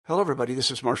Hello, everybody. This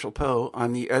is Marshall Poe.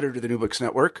 I'm the editor of the New Books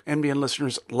Network. NBN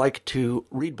listeners like to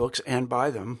read books and buy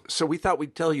them. So we thought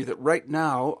we'd tell you that right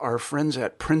now, our friends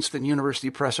at Princeton University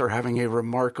Press are having a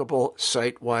remarkable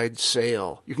site-wide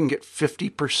sale. You can get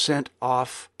 50%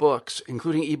 off books,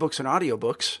 including ebooks and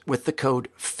audiobooks, with the code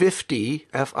 50,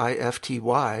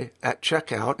 F-I-F-T-Y, at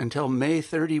checkout until May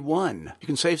 31. You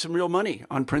can save some real money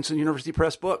on Princeton University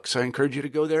Press books. I encourage you to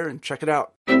go there and check it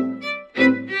out.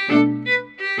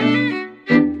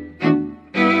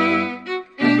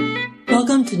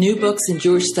 Welcome to New Books in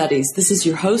Jewish Studies. This is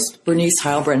your host, Bernice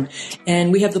Heilbrunn,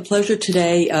 and we have the pleasure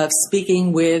today of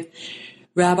speaking with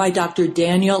Rabbi Dr.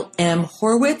 Daniel M.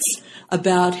 Horowitz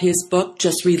about his book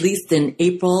just released in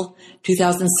April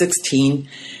 2016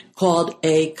 called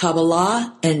A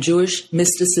Kabbalah and Jewish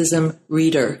Mysticism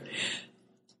Reader,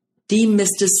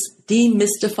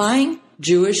 Demystifying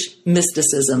Jewish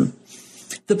Mysticism.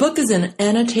 The book is an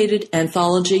annotated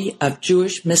anthology of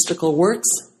Jewish mystical works,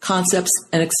 concepts,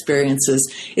 and experiences.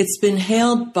 It's been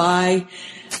hailed by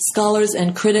scholars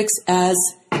and critics as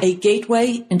a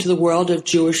gateway into the world of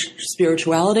Jewish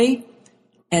spirituality,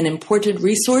 an important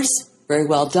resource, very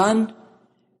well done,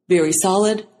 very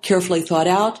solid, carefully thought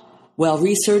out, well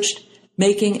researched,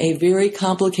 making a very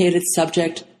complicated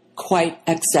subject quite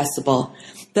accessible.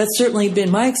 That's certainly been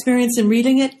my experience in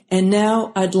reading it, and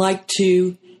now I'd like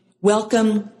to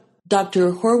welcome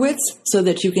Dr. Horowitz so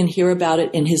that you can hear about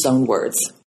it in his own words.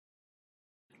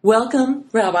 Welcome,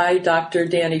 Rabbi Dr.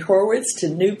 Danny Horowitz, to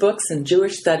New Books in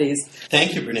Jewish Studies.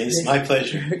 Thank you, Bernice. My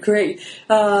pleasure. Great.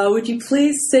 Would you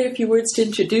please say a few words to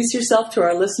introduce yourself to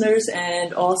our listeners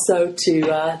and also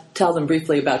to tell them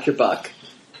briefly about your book?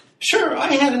 Sure.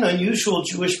 I had an unusual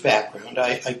Jewish background.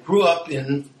 I grew up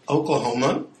in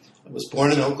Oklahoma. I was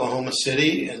born in Oklahoma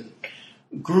City and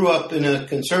grew up in a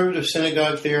conservative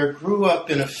synagogue there, grew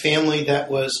up in a family that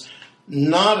was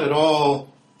not at all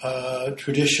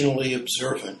traditionally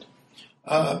observant,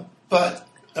 but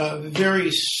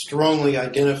very strongly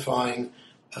identifying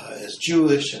as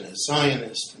Jewish and as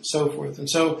Zionist and so forth. And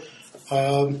so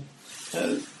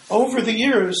over the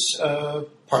years,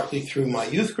 partly through my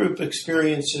youth group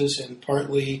experiences and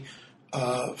partly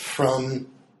from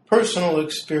personal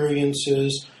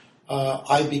experiences,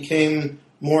 I became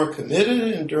more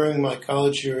committed, and during my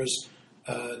college years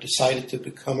decided to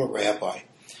become a rabbi.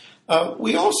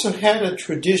 We also had a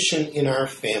tradition in our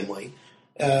family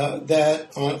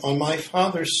that on my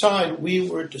father's side, we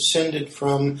were descended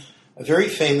from a very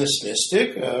famous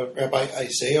mystic, Rabbi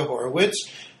Isaiah Horowitz,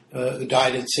 who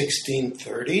died in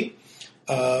 1630,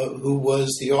 who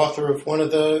was the author of one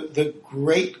of the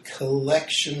great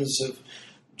collections of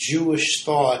Jewish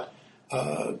thought.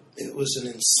 It was an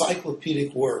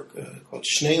encyclopedic work called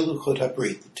Shnei Luchot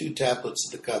HaBrit, the two tablets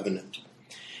of the covenant.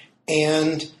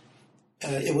 And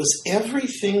it was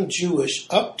everything Jewish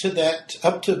up to about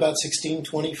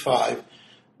 1625,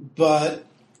 but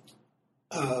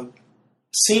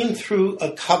seen through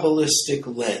a Kabbalistic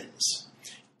lens.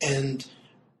 And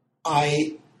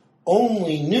I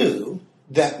only knew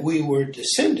that we were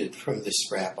descended from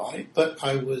this rabbi, but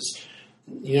I was,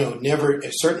 never,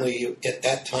 certainly at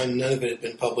that time, none of it had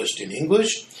been published in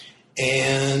English,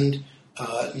 and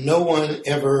no one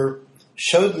ever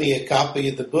showed me a copy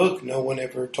of the book. No one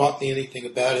ever taught me anything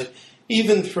about it,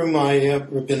 even through my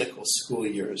rabbinical school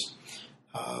years.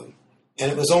 And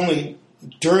it was only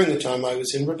during the time I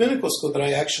was in rabbinical school that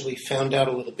I actually found out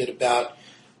a little bit about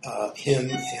him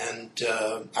and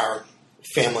our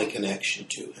family connection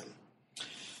to him.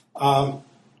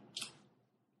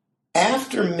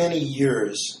 After many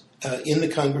years in the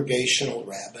Congregational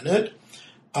Rabbinate,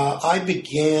 I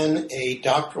began a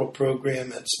doctoral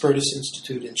program at Spertus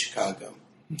Institute in Chicago,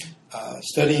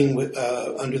 studying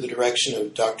under the direction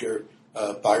of Dr.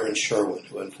 Byron Sherwin,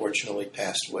 who unfortunately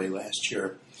passed away last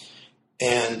year.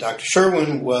 And Dr.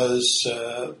 Sherwin was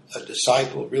a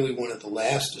disciple, really one of the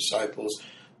last disciples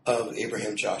of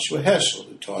Abraham Joshua Heschel,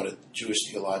 who taught at the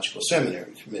Jewish Theological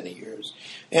Seminary for many years,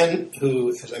 and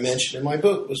who, as I mentioned in my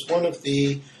book, was one of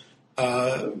the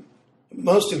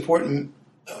most important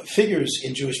figures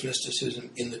in Jewish mysticism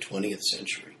in the 20th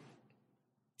century.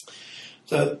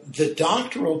 The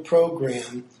doctoral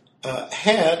program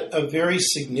had a very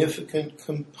significant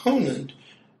component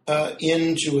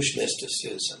in Jewish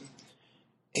mysticism,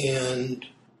 and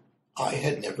I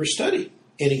had never studied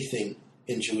anything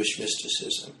in Jewish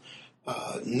mysticism,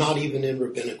 not even in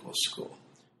rabbinical school,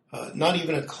 not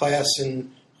even a class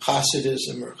in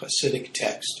Hasidism or Hasidic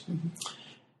text. Mm-hmm.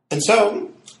 And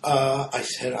so I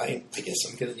said, I guess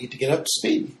I'm going to need to get up to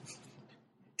speed.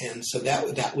 And so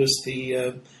that was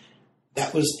the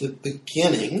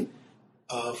beginning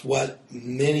of what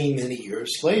many, many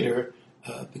years later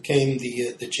became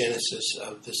the genesis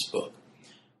of this book.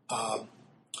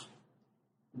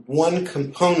 One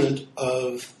component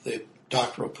of the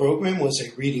doctoral program was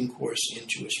a reading course in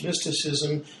Jewish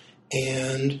mysticism,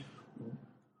 and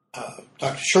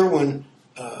Dr. Sherwin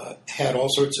had all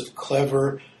sorts of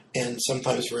clever and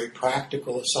sometimes very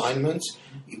practical assignments.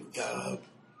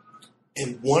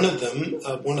 And one of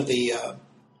the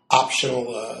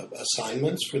optional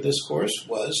assignments for this course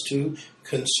was to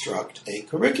construct a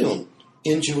curriculum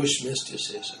in Jewish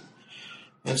mysticism.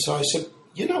 And so I said,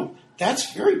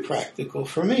 that's very practical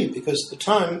for me, because at the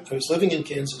time I was living in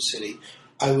Kansas City.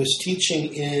 I was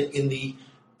teaching in the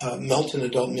Melton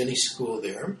Adult Mini School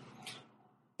there,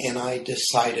 and I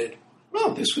decided,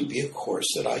 well, this would be a course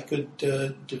that I could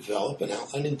develop and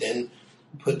outline and then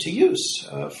put to use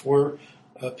for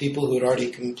people who had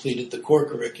already completed the core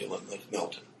curriculum of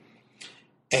Melton.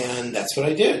 And that's what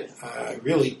I did. I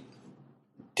really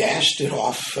dashed it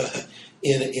off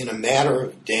in a matter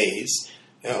of days.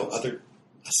 Other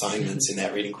assignments in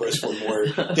that reading course were more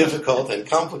difficult and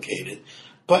complicated,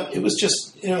 but it was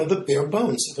just the bare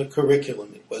bones of a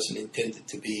curriculum. It wasn't intended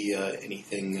to be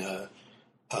anything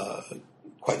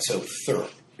quite so thorough.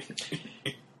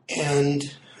 And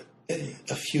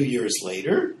a few years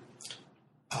later,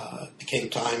 it became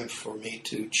time for me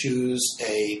to choose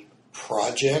a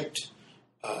project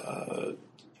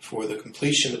for the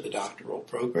completion of the doctoral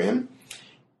program.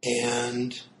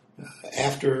 And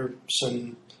after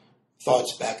some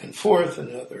thoughts back and forth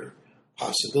and other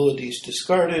possibilities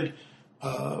discarded,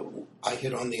 I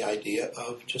hit on the idea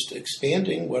of just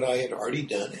expanding what I had already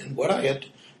done and what I had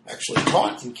actually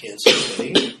taught in Kansas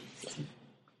City,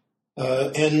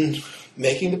 and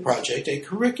making the project a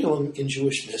curriculum in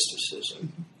Jewish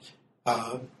mysticism.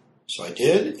 So I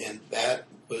did, and that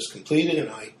was completed, and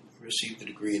I received the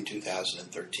degree in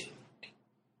 2013.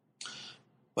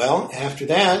 Well, after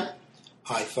that,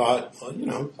 I thought,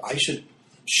 I should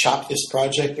shop this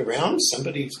project around.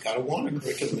 Somebody's got to want a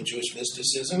curriculum in Jewish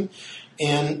mysticism.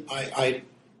 And I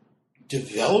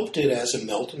developed it as a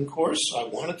Melton course. I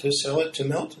wanted to sell it to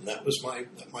Melton. That was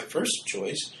my first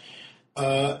choice.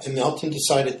 And Melton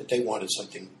decided that they wanted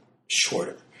something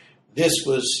shorter. This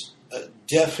was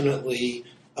definitely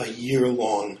a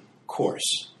year-long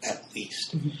course, at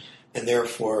least. Mm-hmm. And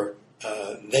therefore,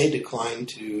 they declined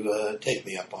to take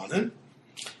me up on it.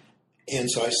 And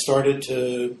so I started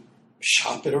to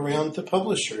shop it around to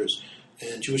publishers.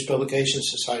 And Jewish Publication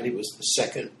Society was the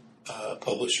second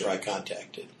publisher I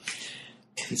contacted.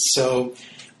 And so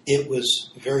it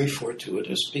was very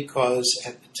fortuitous, because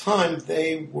at the time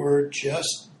they were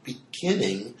just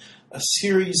beginning a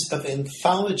series of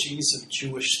anthologies of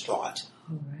Jewish thought.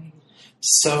 Oh, right.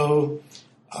 So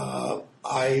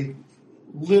I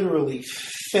literally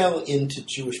fell into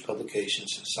Jewish Publication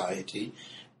Society,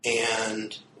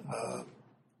 and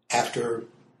after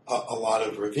a lot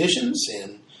of revisions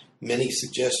and many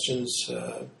suggestions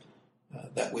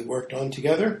that we worked on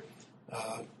together,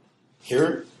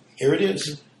 here it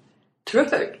is.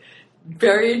 Terrific.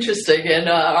 Very interesting. And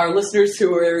our listeners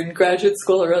who are in graduate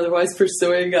school or otherwise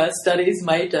pursuing studies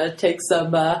might take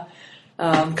some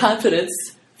confidence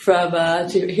from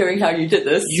hearing how you did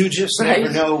this. You just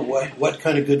never know what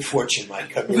kind of good fortune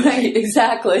might come your way. Right,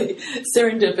 exactly.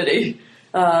 Serendipity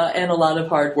and a lot of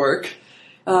hard work.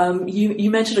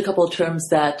 You mentioned a couple of terms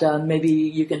that maybe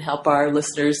you can help our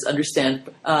listeners understand.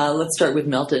 Let's start with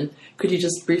Melton. Could you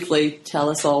just briefly tell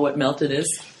us all what Melton is?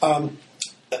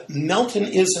 Melton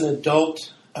is an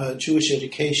adult Jewish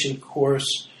education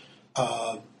course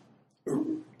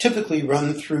typically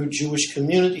run through Jewish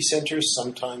community centers,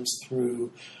 sometimes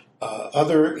through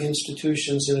other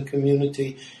institutions in a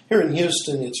community. Here in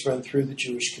Houston, it's run through the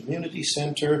Jewish Community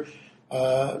Center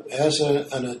as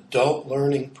an adult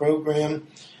learning program.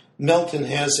 Melton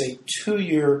has a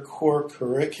 2-year core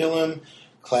curriculum,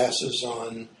 classes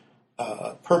on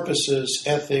purposes,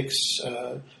 ethics,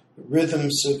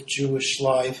 rhythms of Jewish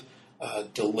life,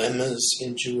 dilemmas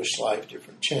in Jewish life,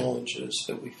 different challenges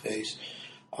that we face.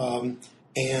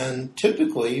 And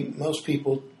typically, most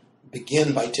people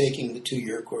begin by taking the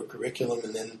 2-year core curriculum,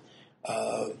 and then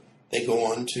they go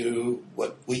on to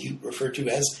what we refer to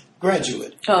as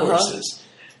graduate courses.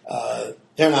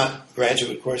 They're not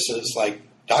graduate courses like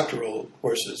doctoral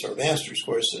courses or master's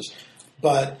courses,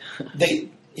 but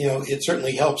it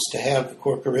certainly helps to have the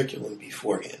core curriculum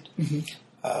beforehand.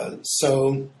 Mm-hmm.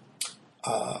 So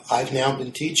I've now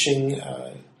been teaching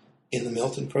in the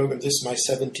Melton program. This is my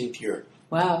 17th year.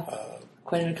 Wow,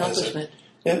 quite an accomplishment.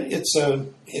 It's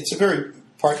a very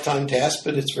part-time task,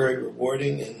 but it's very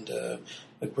rewarding and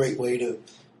a great way to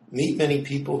meet many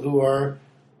people who are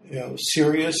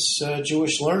serious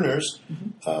Jewish learners.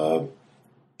 Mm-hmm.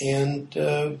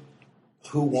 and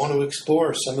who want to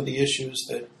explore some of the issues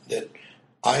that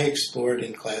I explored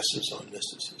in classes on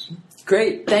mysticism.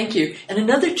 Great, thank you. And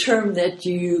another term that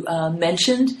you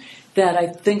mentioned that I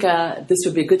think this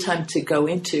would be a good time to go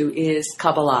into is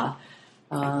Kabbalah.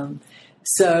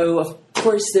 So, of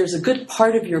course, there's a good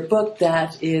part of your book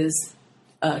that is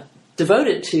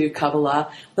devoted to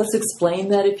Kabbalah. Let's explain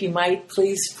that, if you might,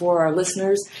 please, for our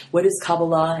listeners. What is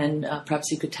Kabbalah, and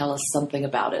perhaps you could tell us something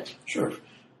about it. Sure.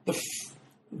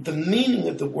 The meaning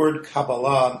of the word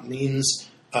Kabbalah means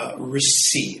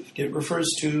received. It refers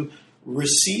to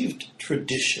received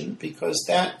tradition because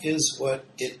that is what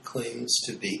it claims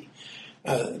to be.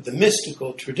 The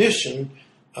mystical tradition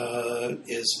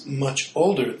is much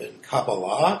older than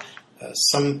Kabbalah.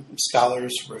 Some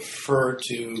scholars refer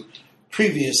to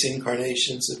previous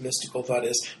incarnations of mystical thought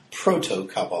as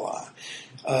proto-Kabbalah.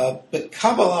 But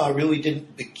Kabbalah really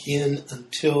didn't begin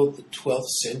until the 12th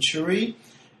century,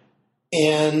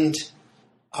 and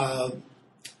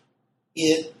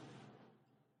it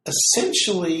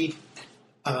essentially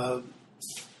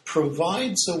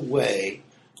provides a way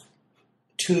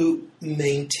to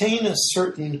maintain a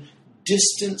certain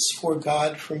distance for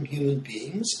God from human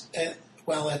beings,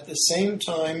 while at the same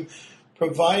time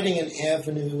providing an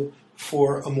avenue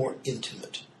for a more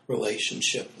intimate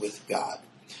relationship with God.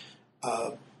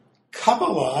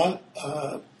 Kabbalah,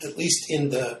 at least in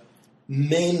the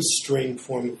mainstream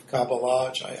form of Kabbalah,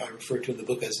 which I refer to in the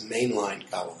book as mainline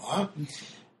Kabbalah,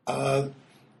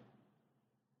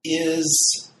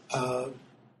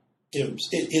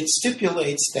 it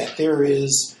stipulates that there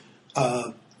is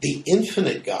the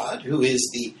infinite God, who is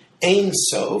the Ein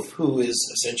Sof, who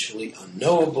is essentially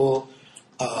unknowable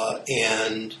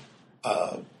and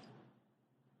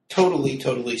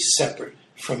totally separate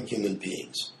from human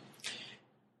beings.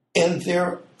 And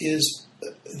there is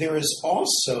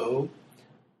also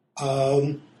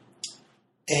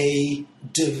a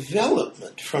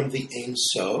development from the Ein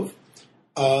Sof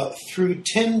through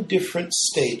 10 different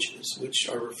stages, which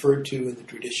are referred to in the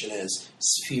tradition as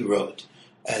sfirot,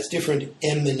 as different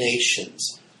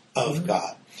emanations of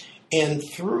God. And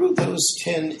through those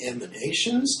 10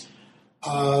 emanations,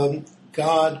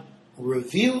 God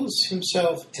reveals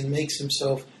himself and makes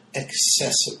himself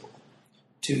accessible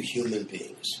to human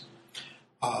beings.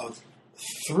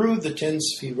 Through the 10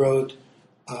 sfirot,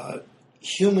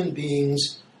 human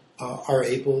beings are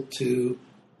able to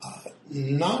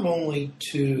not only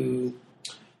to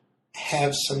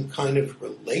have some kind of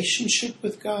relationship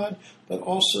with God, but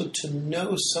also to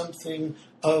know something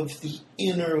of the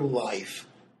inner life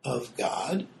of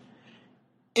God,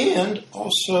 and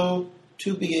also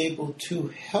to be able to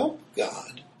help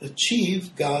God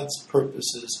achieve God's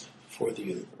purposes for the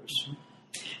universe.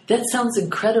 That sounds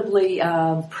incredibly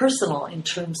personal in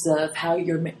terms of how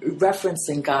you're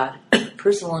referencing God.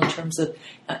 Personal in terms of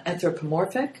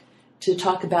anthropomorphic, to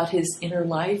talk about his inner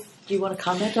life. Do you want to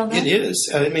comment on that? It is.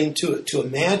 I mean, to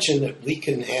imagine that we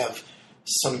can have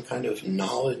some kind of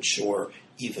knowledge or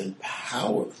even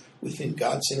power within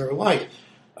God's inner life,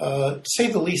 to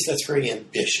say the least, that's very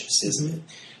ambitious, isn't it?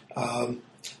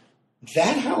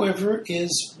 That, however,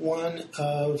 is one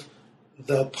of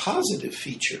the positive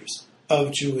features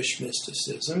of Jewish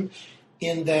mysticism,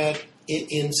 in that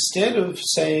instead of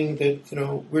saying that,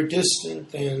 we're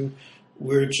distant and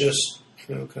we're just,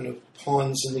 kind of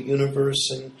pawns in the universe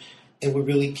and we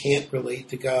really can't relate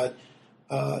to God,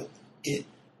 it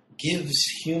gives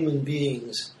human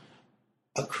beings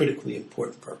a critically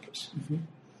important purpose. Mm-hmm.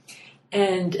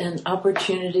 And an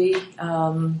opportunity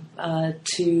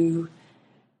to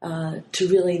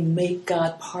really make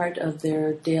God part of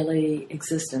their daily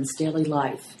existence, daily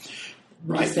life.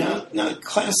 Right. Now,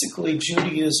 classically,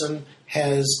 Judaism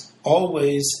has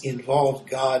always involved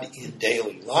God in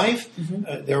daily life.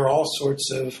 Mm-hmm. There are all sorts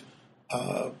of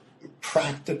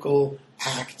practical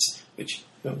acts which,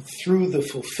 through the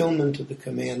fulfillment of the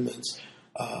commandments,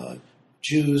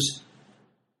 Jews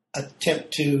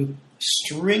attempt to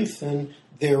strengthen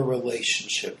their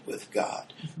relationship with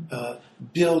God,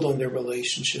 build on their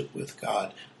relationship with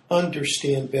God,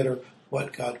 understand better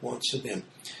what God wants of them.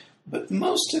 But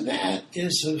most of that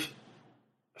is of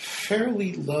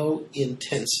fairly low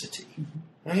intensity.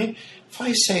 Right? If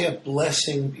I say a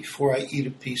blessing before I eat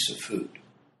a piece of food,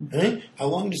 right? How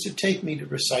long does it take me to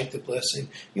recite the blessing,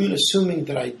 even assuming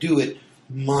that I do it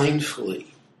mindfully?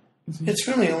 Mm-hmm. It's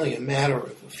really only a matter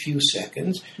of a few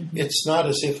seconds. Mm-hmm. It's not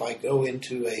as if I go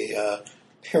into a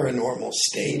paranormal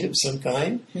state of some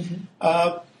kind. Mm-hmm.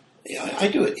 I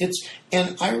do it.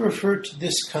 And I refer to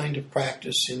this kind of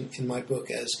practice in my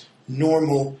book as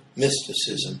normal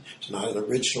mysticism. It's not an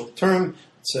original term.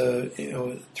 It's a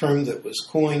term that was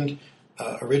coined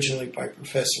originally by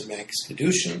Professor Max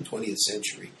Kadushin, 20th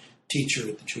century teacher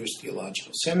at the Jewish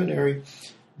Theological Seminary,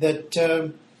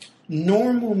 that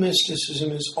normal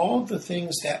mysticism is all the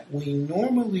things that we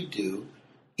normally do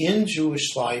in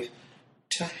Jewish life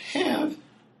to have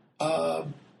a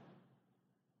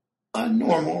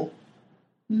normal,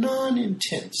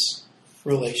 non-intense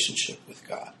relationship with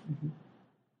God.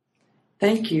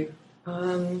 Thank you.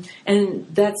 And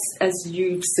that's, as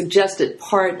you've suggested,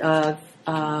 part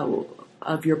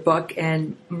of your book,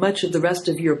 and much of the rest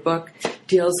of your book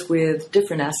deals with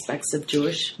different aspects of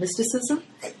Jewish mysticism.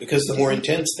 Right, because the more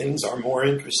intense things are more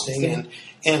interesting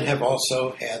and have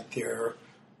also had their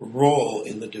role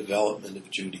in the development of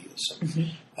Judaism.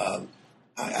 Mm-hmm.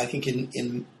 I think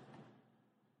in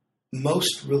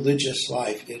most religious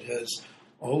life, it has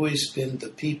always been the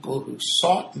people who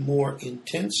sought more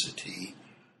intensity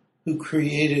who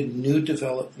created new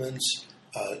developments,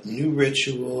 new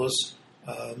rituals,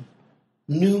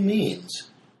 new means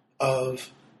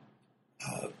of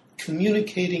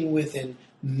communicating with and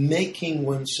making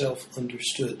oneself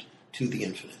understood to the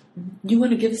infinite. You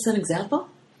want to give us an example?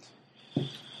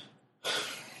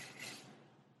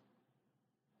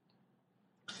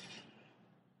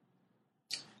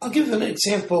 I'll give an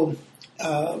example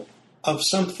of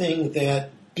something that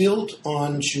built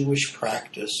on Jewish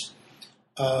practice.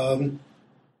 The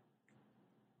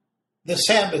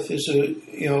Sabbath is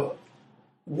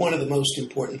one of the most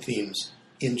important themes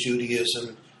in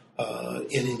Judaism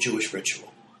and in Jewish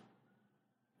ritual.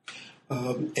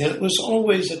 And it was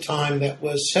always a time that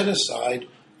was set aside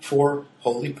for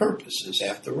holy purposes.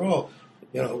 After all,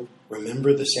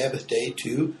 remember the Sabbath day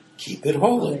to keep it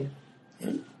holy.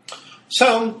 Right?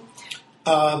 So,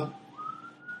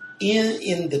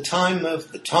 in the time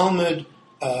of the Talmud,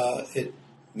 it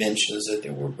mentions that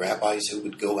there were rabbis who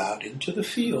would go out into the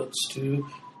fields to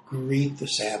greet the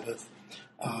Sabbath,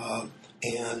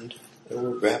 and there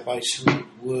were rabbis who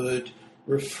would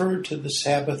refer to the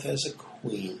Sabbath as a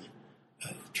queen,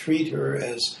 treat her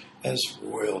as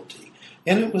royalty.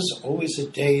 And it was always a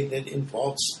day that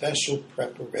involved special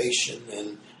preparation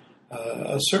and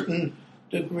a certain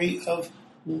degree of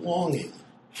longing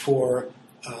for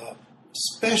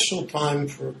special time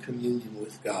for communion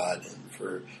with God and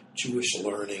for Jewish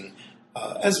learning,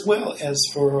 as well as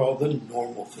for all the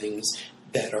normal things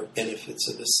that are benefits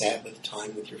of the Sabbath,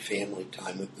 time with your family,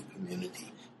 time with the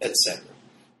community, etc.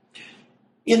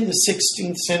 In the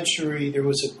 16th century, there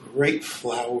was a great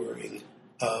flowering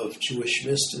of Jewish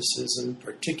mysticism,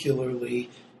 particularly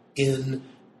in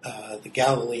the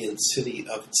Galilean city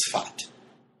of Tzfat.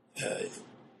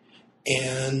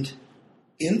 And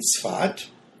in Tzfat,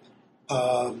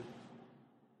 a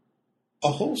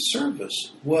whole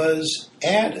service was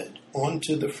added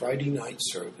onto the Friday night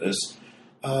service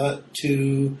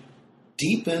to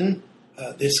deepen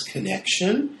this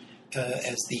connection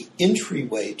as the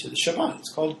entryway to the Shabbat.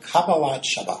 It's called Kabbalat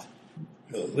Shabbat,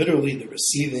 literally the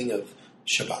receiving of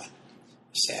Shabbat,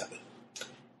 the Sabbath.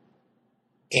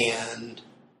 And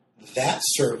that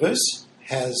service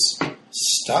has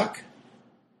stuck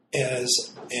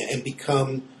and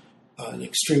become an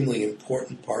extremely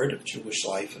important part of Jewish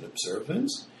life and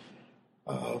observance.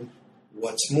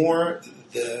 What's more,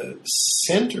 the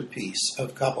centerpiece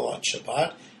of Kabbalat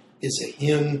Shabbat is a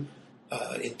hymn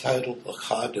entitled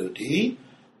Lecha Dodi,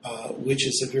 which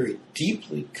is a very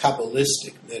deeply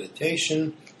Kabbalistic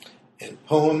meditation and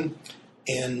poem,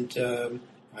 and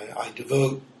I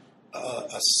devote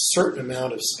a certain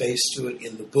amount of space to it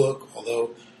in the book,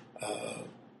 although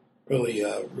really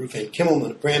Reuven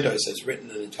Kimmelman of Brandeis has written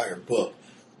an entire book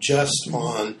just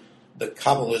on the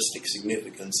Kabbalistic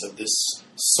significance of this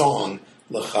song,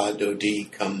 Lecha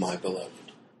Dodi, Come My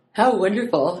Beloved. How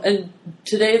wonderful. And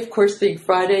today, of course, being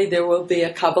Friday, there will be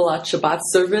a Kabbalat Shabbat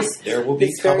service. There will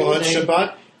be Kabbalat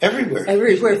Shabbat everywhere.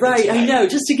 Everywhere, right. I know.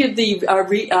 Just to give our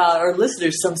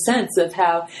listeners some sense of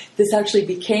how this actually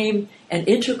became an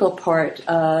integral part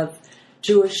of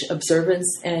Jewish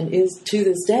observance and is, to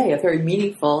this day, a very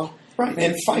meaningful. Right.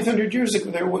 And 500 years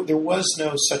ago, there was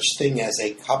no such thing as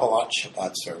a Kabbalat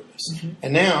Shabbat service. Mm-hmm.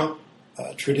 And now,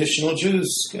 traditional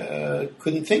Jews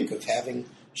couldn't think of having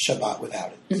Shabbat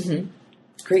without it. Mm-hmm.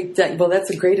 Great. Well, that's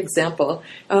a great example.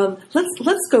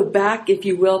 Let's go back, if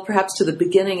you will, perhaps to the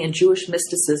beginning in Jewish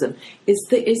mysticism.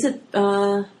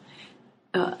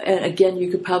 And again, you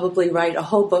could probably write a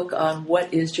whole book on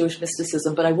what is Jewish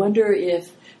mysticism, but I wonder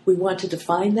if we want to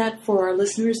define that for our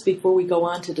listeners before we go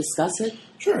on to discuss it.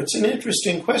 Sure, it's an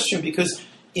interesting question because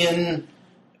in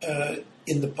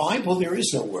the Bible there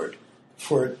is no word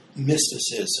for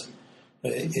mysticism.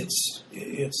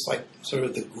 It's like sort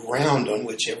of the ground on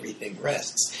which everything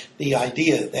rests. The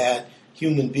idea that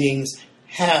human beings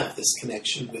have this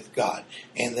connection with God,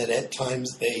 and that at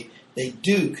times they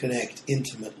do connect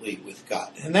intimately with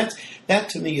God. And that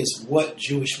to me is what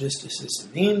Jewish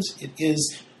mysticism means. It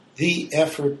is the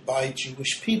effort by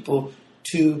Jewish people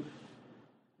to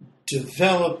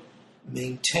develop,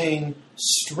 maintain,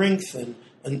 strengthen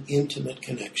an intimate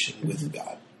connection with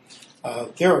God.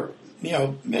 There are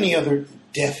many other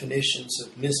definitions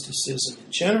of mysticism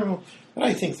in general, but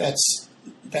I think that's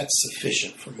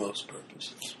sufficient for most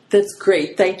purposes. That's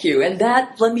great, thank you. And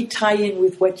let me tie in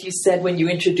with what you said when you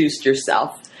introduced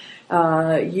yourself.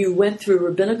 You went through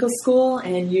rabbinical school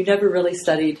and you never really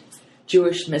studied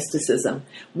Jewish mysticism.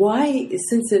 Why,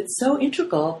 since it's so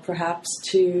integral, perhaps,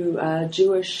 to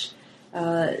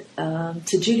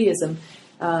Judaism,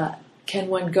 can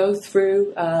one go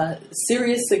through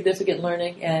serious, significant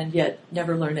learning and yet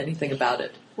never learn anything about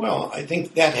it? Well, I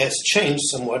think that has changed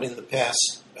somewhat in the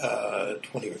past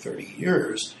 20 or 30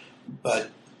 years, but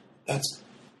that's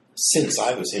since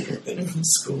I was in rabbinical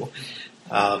school.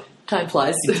 Time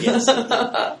flies. Yes.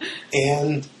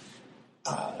 And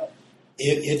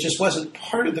it just wasn't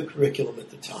part of the curriculum at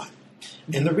the time.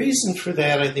 And the reason for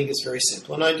that, I think, is very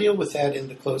simple. And I deal with that in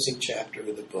the closing chapter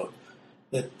of the book.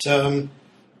 That in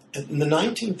the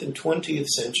 19th and 20th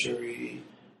century,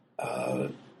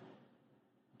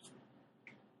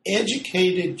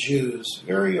 educated Jews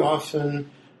very often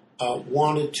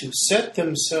wanted to set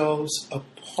themselves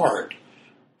apart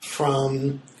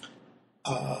from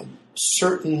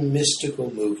certain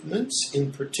mystical movements,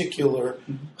 in particular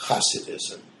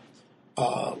Hasidism,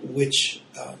 which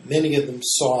many of them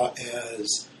saw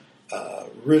as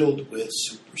riddled with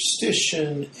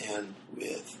superstition and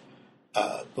with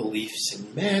beliefs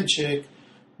in magic,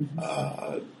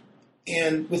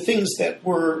 and with things that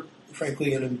were,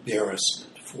 frankly, an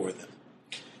embarrassment for them.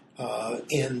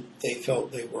 And they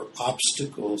felt they were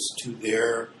obstacles to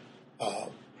their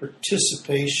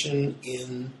participation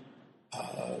in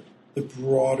the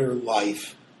broader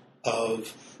life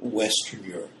of Western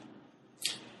Europe.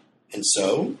 And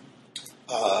so,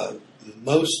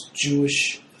 most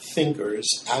Jewish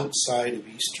thinkers outside of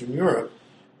Eastern Europe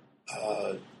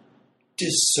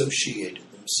dissociated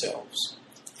themselves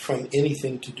from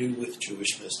anything to do with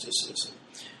Jewish mysticism.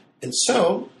 And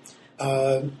so,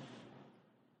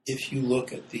 if you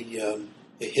look at the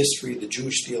history of the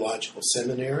Jewish Theological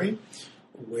Seminary,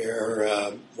 where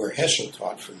Heschel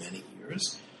taught for many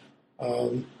years,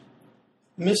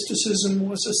 mysticism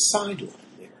was a sideline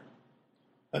there.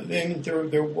 I mean,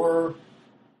 there were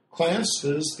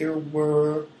classes, there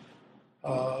were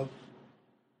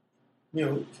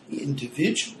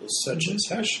individuals such as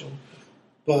Heschel,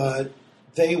 but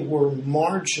they were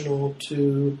marginal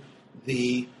to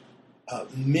the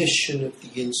mission of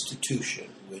the institution,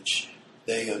 which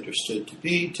they understood to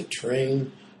be to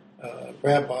train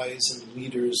rabbis and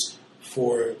leaders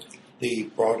for the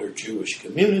broader Jewish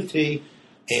community,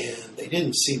 and they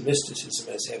didn't see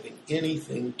mysticism as having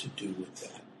anything to do with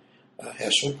that.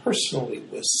 Heschel personally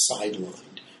was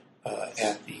sidelined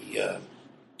at the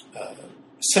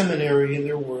seminary, and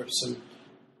there were some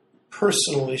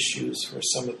personal issues for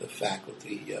some of the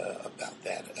faculty about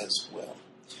that as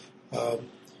well.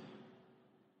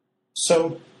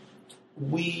 So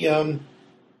we are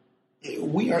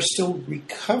still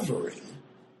recovering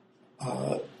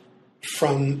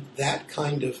from that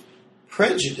kind of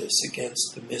prejudice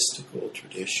against the mystical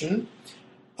tradition.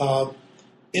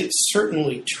 It's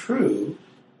certainly true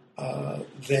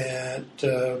that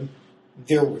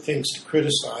there were things to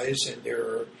criticize, and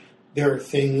there are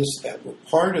things that were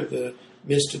part of the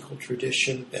mystical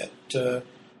tradition that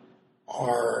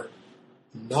are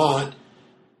not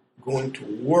going to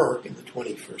work in the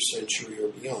 21st century or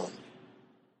beyond.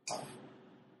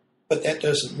 But that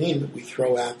doesn't mean that we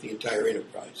throw out the entire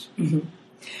enterprise. Mm-hmm.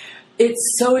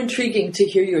 It's so intriguing to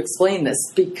hear you explain this,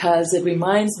 because it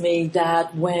reminds me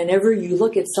that whenever you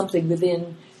look at something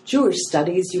within Jewish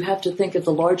studies, you have to think of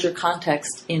the larger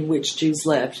context in which Jews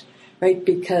lived, right?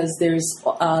 Because there's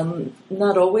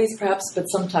not always, perhaps, but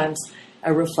sometimes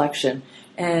a reflection.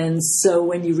 And so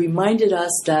when you reminded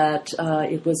us that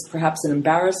it was perhaps an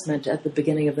embarrassment at the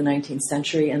beginning of the 19th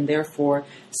century and therefore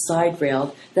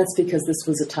side-railed, that's because this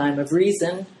was a time of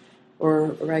reason,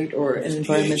 or an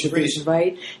environment of reason,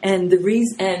 right? And the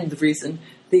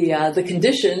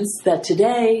conditions that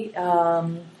today,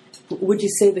 would you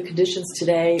say the conditions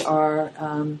today are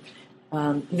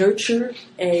nurture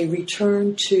a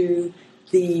return to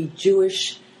the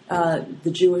Jewish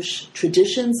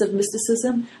traditions of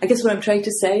mysticism? I guess what I'm trying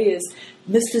to say is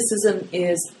mysticism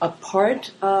is a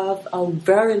part of a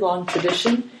very long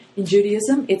tradition in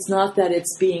Judaism. It's not that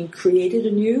it's being created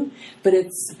anew, but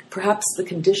it's perhaps the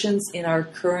conditions in our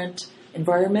current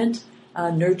environment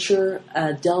nurture,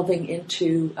 delving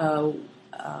into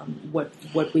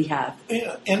what we have.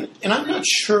 Yeah, and I'm not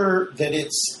sure that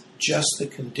it's just the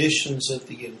conditions of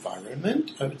the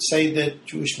environment. I would say that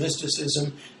Jewish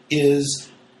mysticism is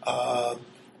a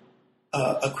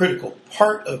critical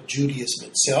part of Judaism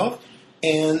itself.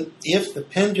 And if the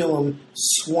pendulum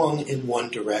swung in one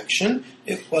direction,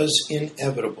 it was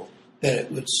inevitable that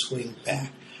it would swing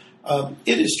back.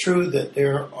 It is true that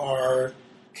there are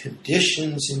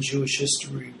conditions in Jewish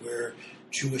history where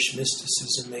Jewish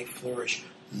mysticism may flourish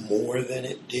more than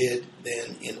it did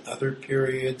than in other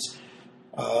periods.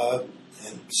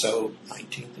 And so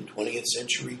 19th and 20th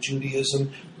century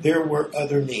Judaism, there were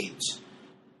other needs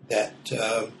that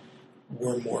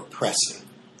were more pressing.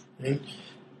 Right?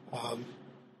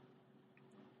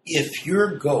 If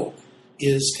your goal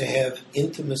is to have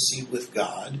intimacy with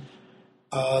God,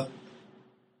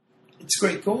 it's a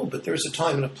great goal, but there's a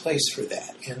time and a place for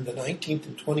that. And the 19th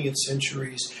and 20th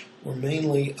centuries were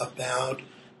mainly about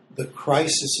the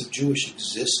crisis of Jewish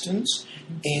existence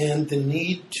and the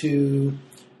need to,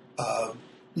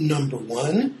 number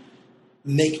one,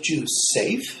 make Jews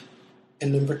safe,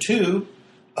 and number two,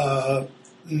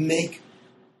 make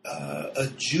a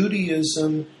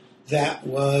Judaism that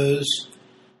was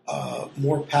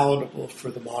more palatable for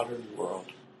the modern world.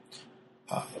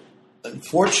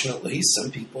 Unfortunately, some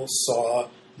people saw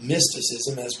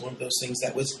mysticism as one of those things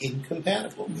that was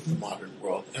incompatible with the modern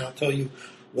world. And I'll tell you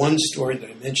one story that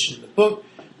I mentioned in the book,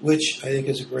 which I think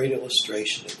is a great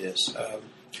illustration of this.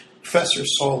 Professor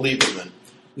Saul Lieberman,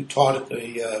 who taught at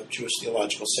the Jewish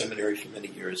Theological Seminary for many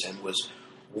years and was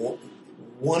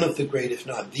one of the great, if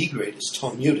not the greatest,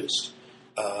 Talmudist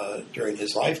during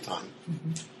his lifetime,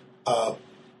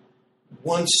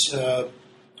 once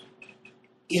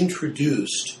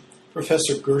introduced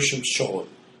Professor Gershom Scholem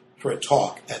for a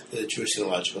talk at the Jewish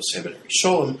Theological Seminary.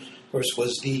 Scholem, of course,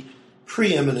 was the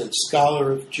preeminent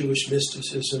scholar of Jewish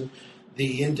mysticism,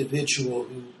 the individual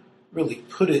who really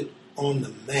put it on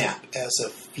the map as a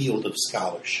field of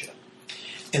scholarship.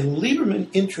 And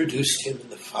Lieberman introduced him in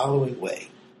the following way.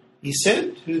 He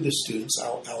said to the students,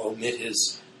 I'll omit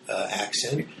his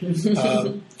accent,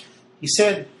 he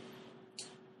said,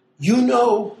 "You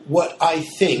know what I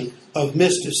think of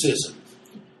mysticism.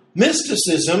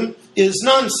 Mysticism is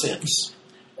nonsense.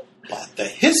 But the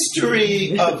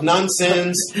history of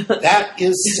nonsense, that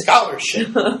is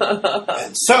scholarship.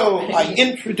 And so I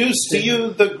introduce to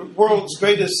you the world's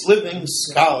greatest living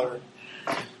scholar."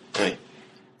 Right.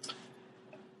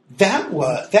 That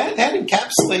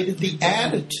encapsulated the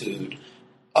attitude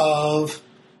of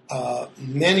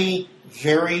many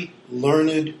very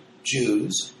learned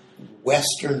Jews,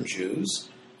 Western Jews,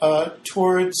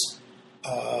 towards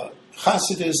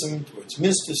Hasidism, towards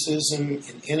mysticism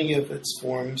in any of its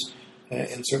forms,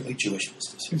 and certainly Jewish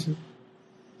mysticism.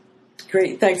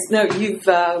 Great, thanks. No,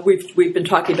 we've been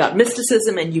talking about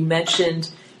mysticism, and you mentioned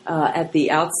at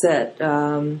the outset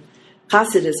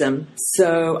Hasidism.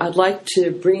 So I'd like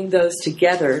to bring those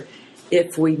together,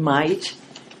 if we might,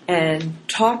 and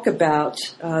talk about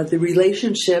the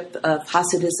relationship of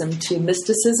Hasidism to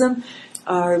mysticism.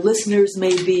 Our listeners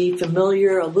may be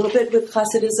familiar a little bit with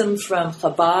Hasidism from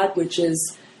Chabad, which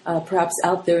is perhaps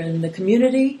out there in the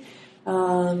community.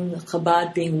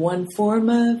 Chabad being one form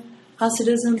of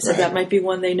Hasidism, so that might be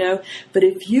one they know. But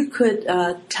if you could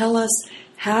tell us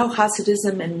how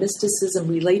Hasidism and mysticism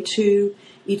relate to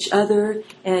each other,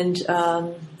 and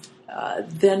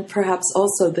then perhaps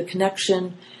also the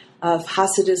connection of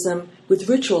Hasidism with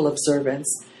ritual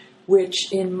observance,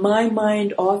 which in my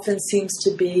mind often seems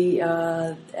to be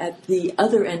at the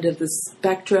other end of the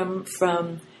spectrum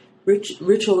from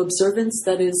ritual observance.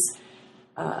 That is,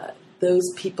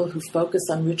 those people who focus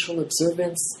on ritual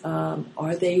observance,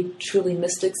 are they truly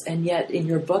mystics? And yet in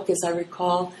your book, as I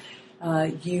recall,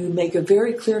 you make a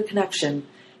very clear connection,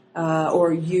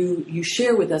 or you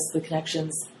share with us the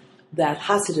connections that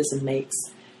Hasidism makes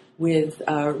with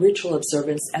ritual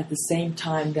observance at the same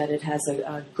time that it has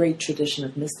a great tradition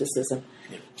of mysticism.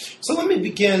 Yeah. So let me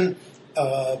begin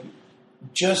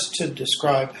just to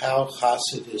describe how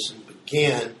Hasidism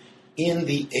began in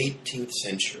the 18th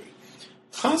century.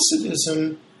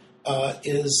 Hasidism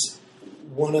is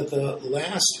one of the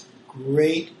last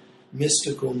great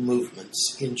mystical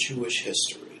movements in Jewish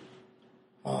history.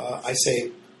 I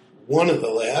say one of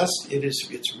the last.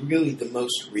 It's really the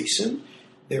most recent.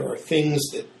 There are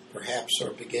things that perhaps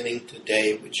are beginning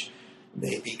today which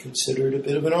may be considered a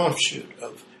bit of an offshoot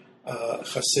of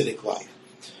Hasidic life.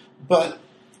 But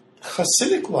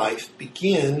Hasidic life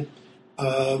began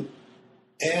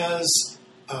as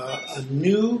a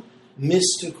new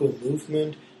mystical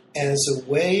movement, as a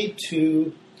way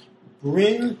to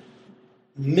bring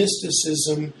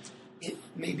mysticism,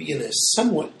 maybe in a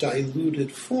somewhat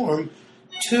diluted form,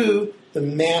 to the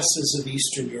masses of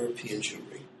Eastern European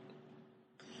Jewry.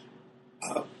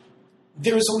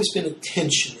 There has always been a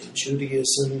tension in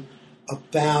Judaism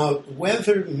about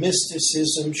whether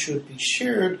mysticism should be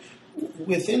shared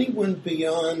with anyone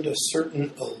beyond a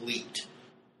certain elite.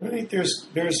 Right?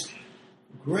 There's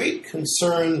great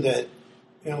concern that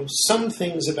some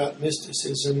things about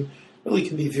mysticism really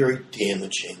can be very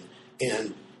damaging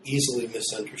and easily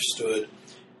misunderstood,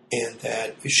 and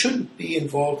that you shouldn't be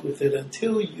involved with it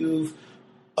until you've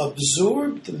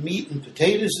absorbed the meat and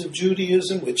potatoes of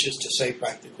Judaism, which is to say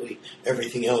practically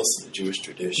everything else in the Jewish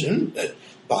tradition, that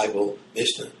Bible,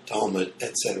 Mishnah, Talmud,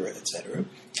 etc.,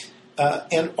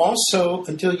 and also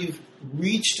until you've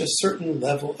reached a certain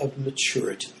level of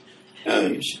maturity.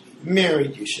 You should be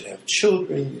married, you should have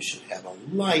children, you should have a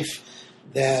life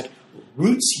that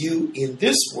roots you in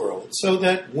this world, so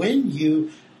that when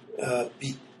you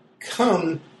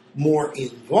become more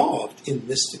involved in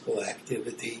mystical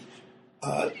activity,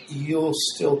 you'll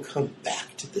still come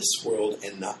back to this world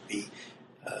and not be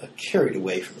carried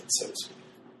away from it, so to speak.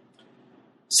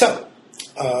 So,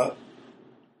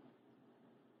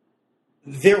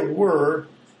 there were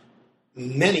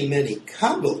many, many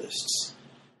Kabbalists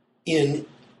in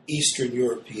Eastern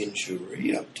European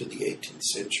Jewry up to the 18th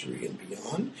century and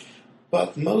beyond,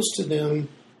 but most of them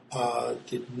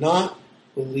did not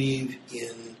believe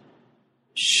in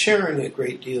sharing a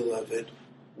great deal of it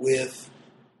with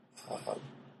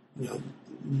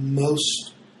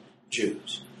most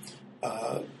Jews.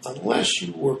 Unless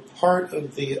you were part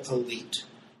of the elite,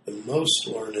 the most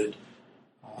learned,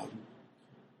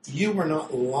 you were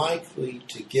not likely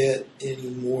to get any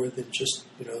more than just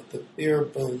the bare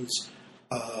bones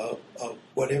of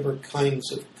whatever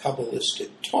kinds of Kabbalistic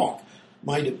talk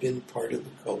might have been part of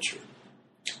the culture.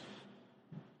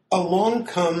 Along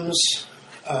comes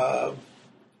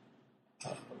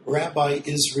Rabbi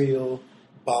Israel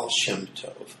Baal Shem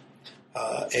Tov.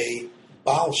 A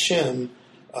Baal Shem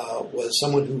was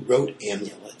someone who wrote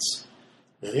amulets.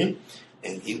 Right?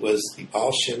 And he was the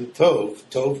Baal Shem Tov.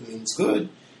 Tov means good.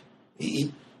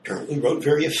 He apparently wrote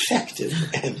very effective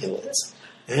amulets.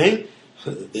 Right?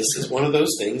 This is one of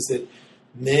those things that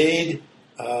made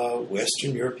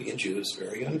Western European Jews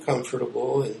very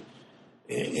uncomfortable,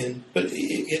 but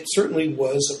it certainly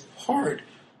was a part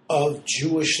of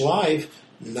Jewish life,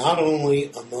 not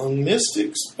only among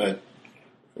mystics, but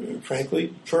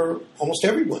frankly for almost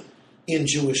everyone in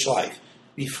Jewish life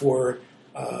before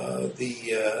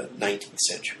the 19th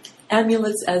century.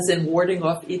 Amulets as in warding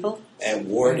off evil? And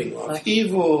warding off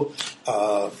evil,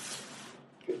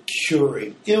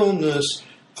 curing illness,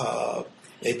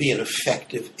 maybe an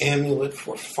effective amulet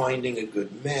for finding a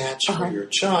good match for your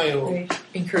child. Right.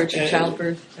 Encouraging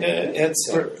childbirth.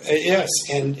 Etc. Yes,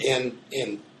 and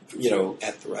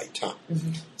at the right time.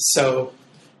 Mm-hmm. So,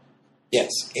 yes,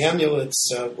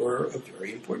 amulets were a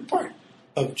very important part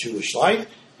of Jewish life.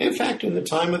 In fact, in the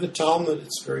time of the Talmud,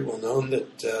 it's very well known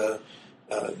that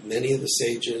many of the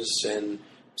sages and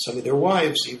some of their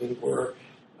wives even were,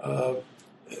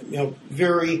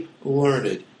 very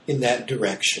learned in that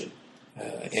direction,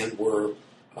 and were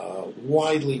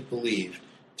widely believed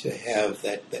to have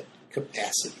that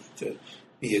capacity to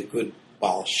be a good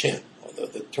Baal Shem, although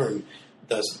the term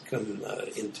doesn't come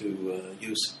into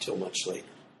use until much later.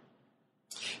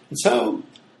 And so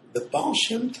the Baal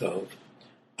Shem Tov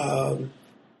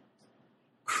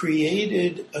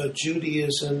created a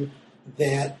Judaism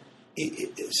that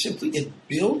it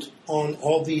built on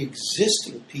all the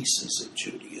existing pieces of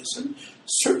Judaism,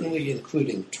 certainly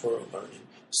including Torah learning,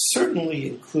 certainly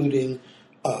including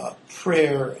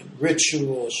prayer and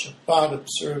ritual, Shabbat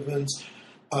observance,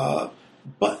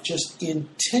 but just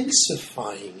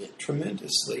intensifying it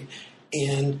tremendously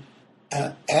and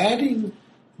adding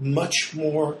much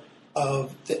more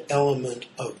of the element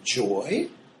of joy,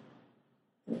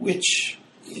 which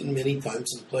in many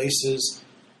times and places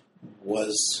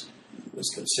was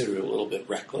considered a little bit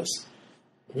reckless.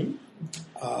 Mm-hmm.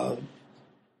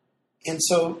 And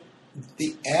so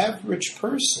the average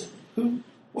person who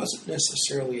wasn't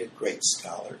necessarily a great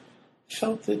scholar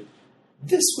felt that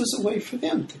this was a way for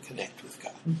them to connect with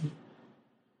God.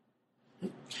 Mm-hmm.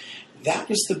 That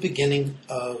was the beginning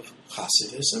of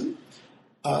Hasidism.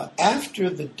 After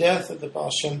the death of the Baal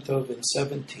Shem Tov in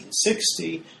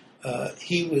 1760,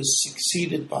 he was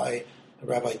succeeded by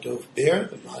Rabbi Dov Ber,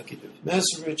 the Maggid of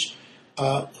Mezrich,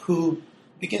 who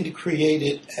began to create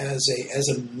it as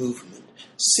a movement,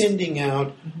 sending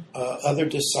out other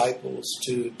disciples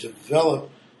to develop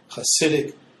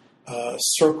Hasidic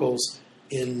circles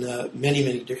in many,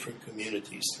 many different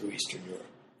communities through Eastern Europe.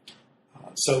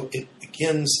 So it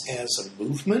begins as a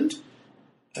movement,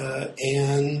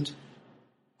 and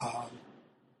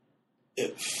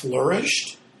it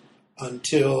flourished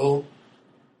until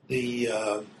the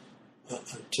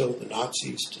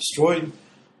Nazis destroyed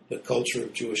the culture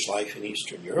of Jewish life in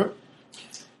Eastern Europe.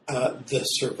 The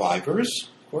survivors,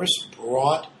 of course,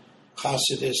 brought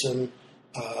Hasidism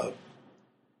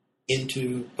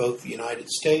into both the United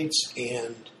States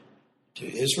and to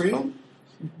Israel,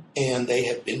 and they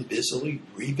have been busily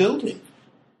rebuilding.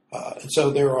 And so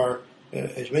there are,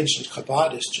 as you mentioned,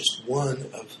 Chabad is just one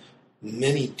of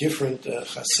many different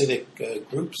Hasidic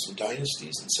groups and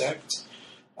dynasties and sects.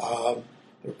 There are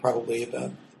probably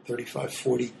about 35,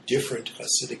 40 different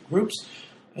Hasidic groups.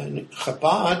 And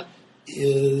Chabad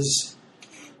is,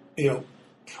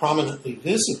 prominently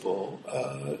visible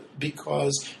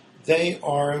because they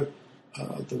are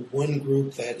the one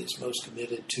group that is most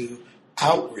committed to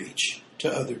outreach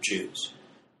to other Jews.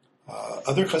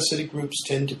 Other Hasidic groups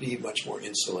tend to be much more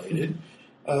insulated.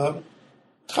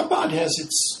 Chabad has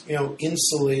its,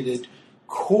 insulated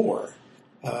core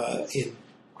in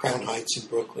Crown Heights in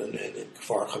Brooklyn and in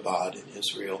Kfar Chabad in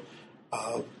Israel,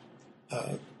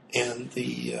 and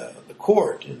the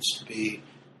core tends to be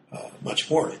much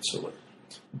more insular.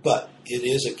 But it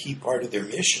is a key part of their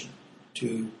mission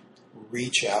to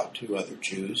reach out to other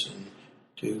Jews and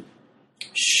to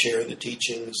share the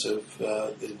teachings of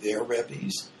their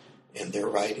rebbes and their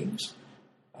writings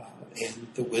and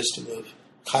the wisdom of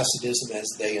Hasidism as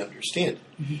they understand it.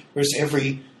 Mm-hmm. Whereas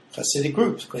every Hasidic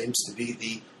group claims to be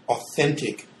the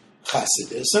authentic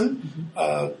Hasidism.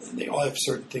 Mm-hmm. They all have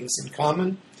certain things in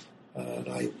common.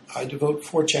 And I devote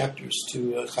 4 chapters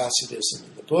to Hasidism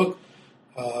in the book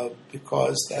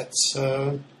because that's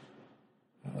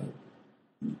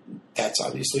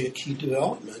obviously a key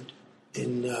development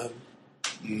in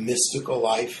mystical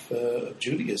life of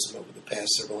Judaism over the past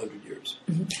several hundred years.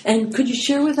 Mm-hmm. And could you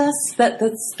share with us,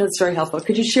 that's very helpful,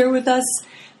 could you share with us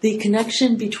the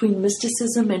connection between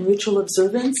mysticism and ritual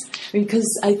observance?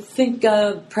 Because I think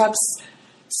perhaps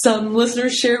some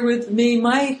listeners share with me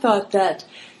my thought that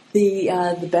the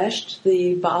Besht,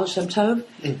 the Baal Shem Tov,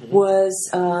 mm-hmm. was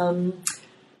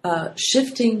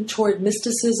shifting toward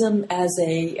mysticism as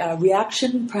a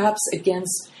reaction, perhaps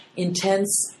against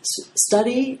intense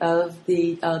study of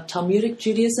the Talmudic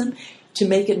Judaism, to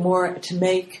make the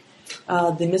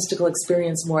mystical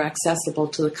experience more accessible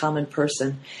to the common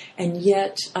person. And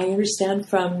yet, I understand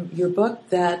from your book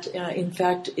that, in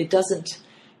fact, it doesn't.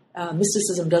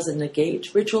 Mysticism doesn't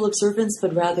negate ritual observance,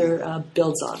 but rather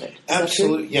builds on it.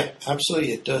 Absolutely, yeah,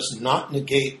 absolutely. It does not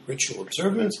negate ritual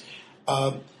observance.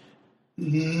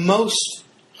 Most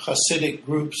Hasidic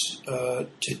groups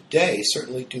today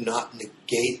certainly do not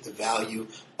negate the value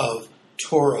of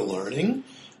Torah learning.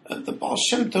 The Baal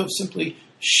Shem Tov simply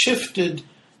shifted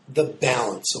the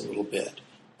balance a little bit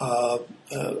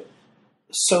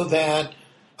so that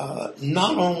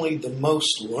not only the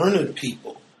most learned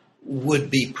people would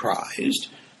be prized,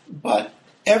 but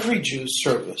every Jew's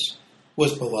service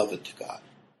was beloved to God.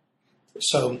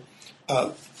 So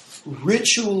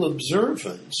ritual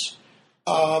observance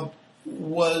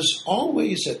was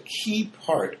always a key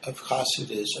part of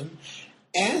Hasidism,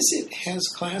 as it has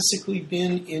classically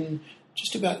been in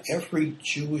just about every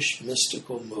Jewish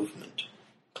mystical movement.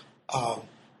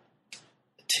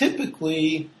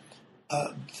 Typically,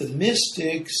 the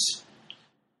mystics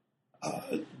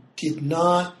did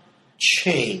not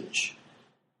change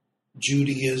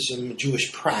Judaism,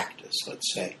 Jewish practice,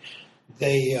 let's say.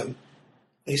 They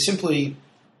simply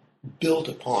built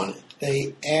upon it.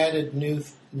 They added new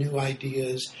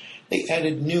ideas. They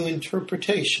added new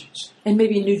interpretations. And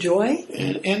maybe new joy?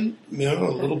 And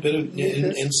a little bit of,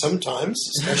 and sometimes,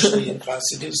 especially in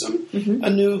Hasidism, mm-hmm.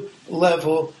 a new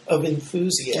level of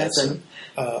enthusiasm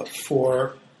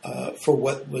for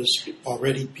what was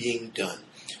already being done.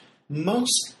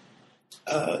 Most,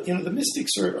 the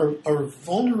mystics are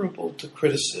vulnerable to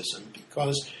criticism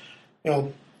because,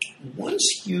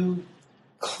 once you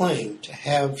claim to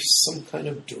have some kind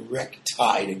of direct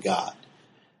tie to God,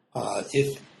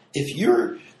 if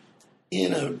you're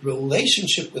in a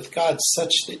relationship with God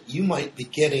such that you might be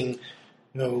getting,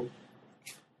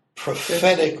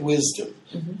 prophetic wisdom,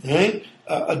 mm-hmm. right?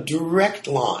 A direct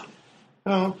line.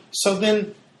 So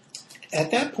then, at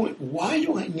that point, why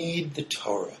do I need the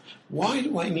Torah? Why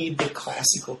do I need the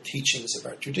classical teachings of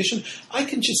our tradition? I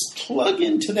can just plug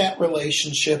into that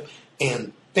relationship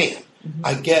and bam, mm-hmm.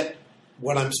 I get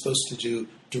what I'm supposed to do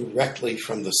directly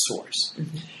from the source.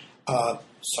 Mm-hmm.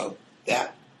 So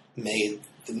that made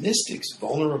the mystics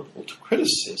vulnerable to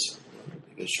criticism,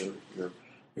 because you're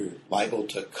liable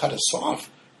to cut us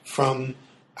off from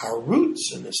our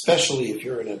roots, and especially if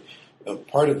you're in a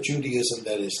part of Judaism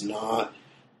that is not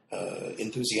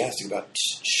enthusiastic about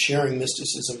sharing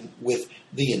mysticism with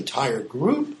the entire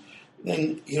group,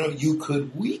 then you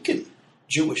could weaken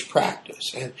Jewish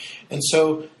practice, and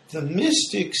so the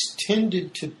mystics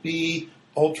tended to be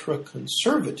ultra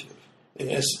conservative, and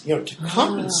as to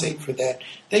compensate for that,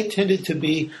 they tended to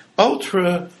be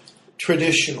ultra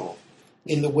traditional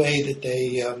in the way that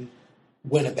they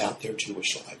went about their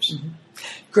Jewish lives. Mm-hmm.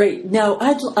 Great. Now,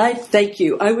 I thank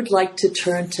you. I would like to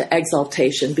turn to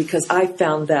exaltation because I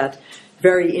found that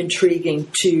very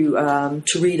intriguing to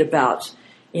read about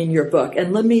in your book.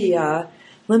 And let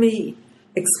me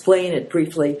explain it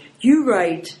briefly. You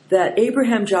write that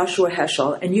Abraham Joshua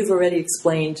Heschel, and you've already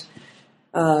explained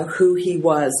who he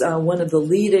was, one of the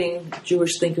leading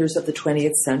Jewish thinkers of the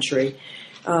 20th century.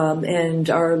 And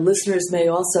our listeners may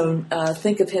also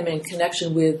think of him in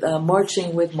connection with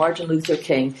marching with Martin Luther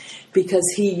King, because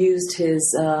he used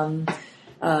his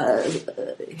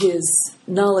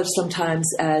knowledge sometimes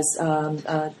as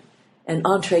an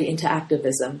entree into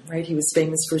activism. Right? He was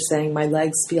famous for saying, "My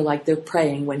legs feel like they're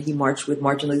praying," when he marched with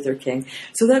Martin Luther King.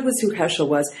 So that was who Heschel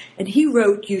was, and he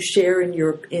wrote. You share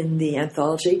in the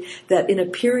anthology that in a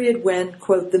period when,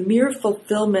 quote, "the mere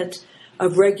fulfillment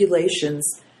of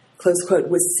regulations," close quote,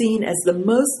 "was seen as the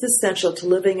most essential to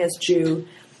living as Jew,"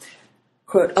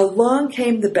 quote, "along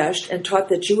came the Besht and taught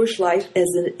that Jewish life is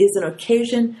an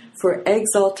occasion for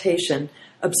exaltation.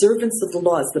 Observance of the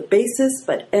law is the basis,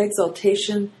 but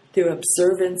exaltation through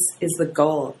observance is the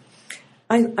goal."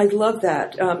 I love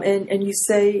that. And you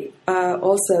say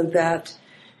also that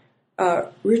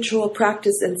ritual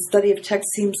practice and study of text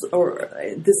seems, or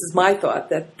this is my thought,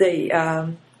 that they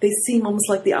seem almost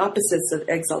like the opposites of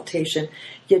exaltation.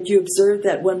 Yet you observe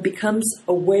that one becomes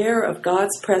aware of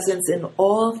God's presence in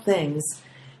all things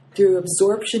through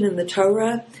absorption in the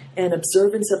Torah and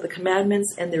observance of the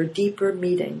commandments and their deeper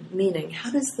meaning. How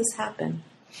does this happen?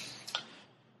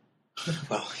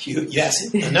 Well, you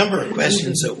asked a number of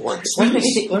questions at once.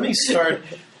 Let me start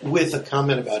with a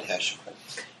comment about Heschel.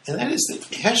 And that is that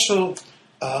Heschel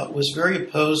was very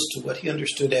opposed to what he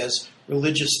understood as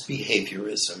religious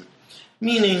behaviorism,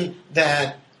 meaning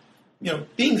that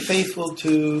being faithful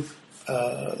to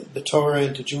the Torah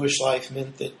and to Jewish life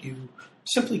meant that you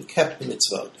simply kept the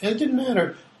mitzvot. And it didn't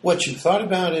matter what you thought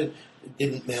about it. It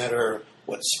didn't matter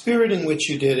what spirit in which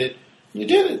you did it. You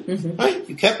did it, mm-hmm. Right?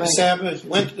 You kept the Sabbath, you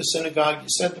went to the synagogue, you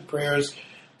said the prayers,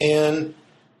 and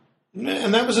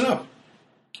that was enough.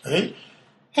 Right?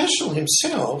 Heschel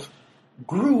himself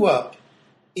grew up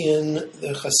in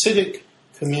the Hasidic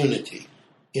community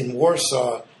in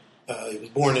Warsaw. He was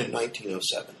born in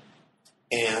 1907,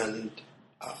 and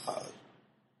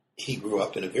he grew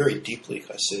up in a very deeply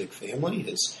Hasidic family.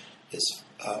 His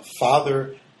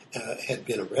father had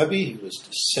been a Rebbe. He was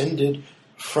descended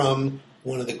from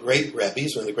one of the great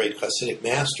Rebbes, one of the great Hasidic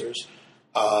masters,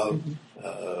 Avraham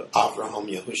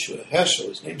Yehoshua Heschel,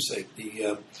 his namesake,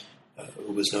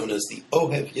 who was known as the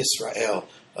Ohev Yisrael,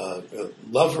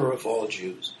 lover of all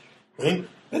Jews. Right?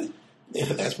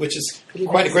 Which is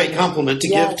quite a great compliment to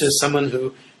give to someone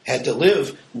who had to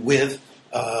live with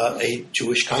a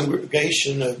Jewish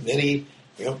congregation of many,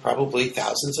 probably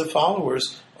thousands of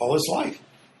followers all his life,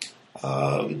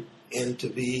 and to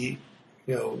be,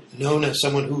 known as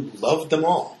someone who loved them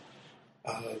all.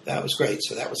 That was great.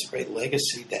 So that was a great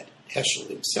legacy that Heschel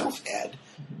himself had.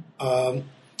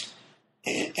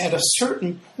 At a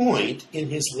certain point in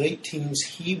his late teens,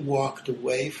 he walked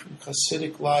away from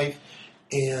Hasidic life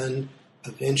and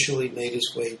eventually made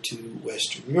his way to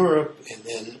Western Europe, and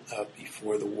then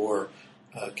before the war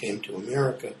came to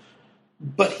America.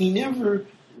 But he never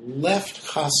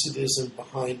left Hasidism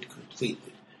behind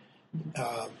completely.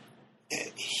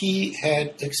 He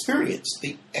had experienced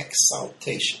the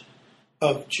exaltation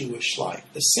of Jewish life,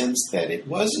 the sense that it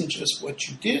wasn't just what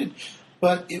you did,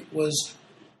 but it was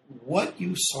what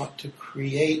you sought to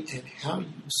create and how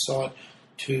you sought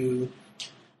to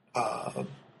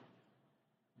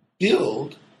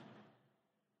build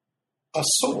a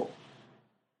soul,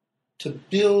 to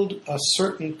build a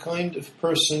certain kind of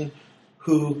person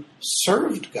who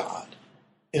served God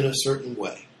in a certain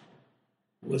way.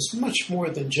 It was much more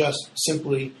than just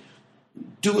simply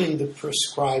doing the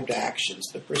prescribed actions.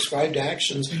 The prescribed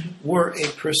actions were a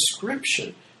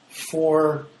prescription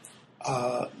for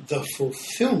the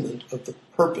fulfillment of the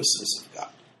purposes of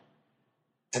God.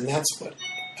 And that's what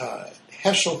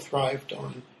Heschel thrived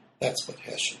on. That's what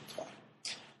Heschel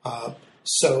taught.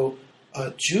 So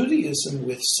Judaism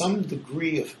with some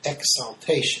degree of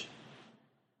exaltation,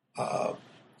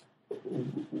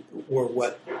 or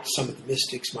what some of the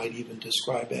mystics might even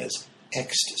describe as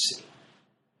ecstasy.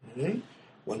 Right?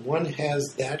 When one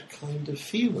has that kind of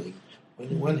feeling,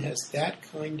 when one has that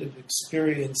kind of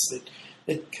experience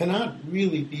that cannot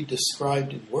really be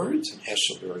described in words, and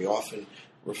Heschel very often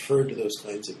referred to those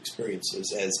kinds of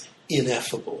experiences as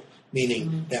ineffable,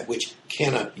 meaning that which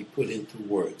cannot be put into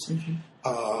words.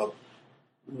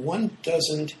 One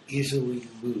doesn't easily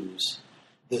lose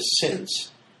the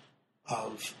sense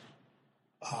of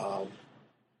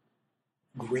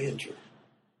grandeur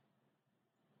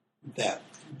that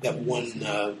one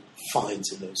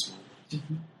finds in those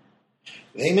moments.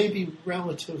 They may be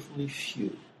relatively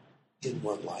few in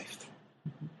one lifetime,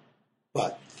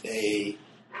 but they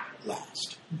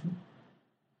last.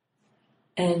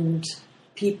 And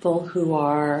people who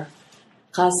are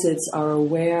Chassids are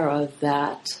aware of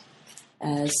that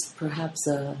as perhaps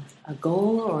a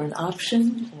goal or an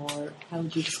option, or how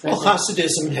would you describe Well,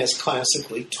 Hasidism has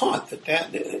classically taught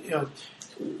that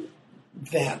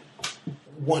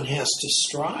one has to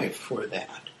strive for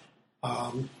that.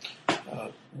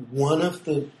 One of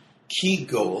the key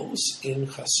goals in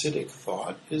Hasidic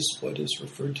thought is what is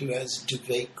referred to as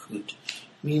dveikut,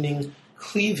 meaning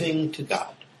cleaving to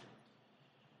God.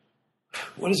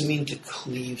 What does it mean to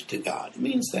cleave to God? It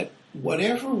means that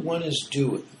whatever one is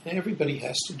doing, everybody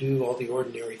has to do all the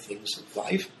ordinary things of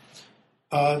life,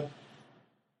 but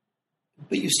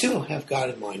you still have God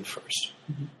in mind first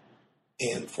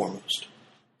and foremost.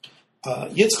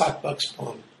 Yitzhak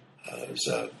Buxbaum, who's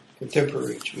a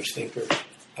contemporary Jewish thinker,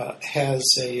 has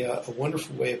a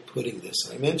wonderful way of putting this.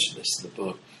 And I mentioned this in the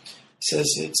book. He says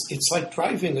it's like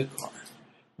driving a car.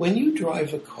 When you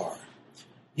drive a car,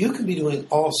 you can be doing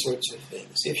all sorts of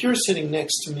things. If you're sitting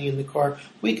next to me in the car,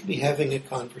 we could be having a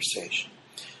conversation.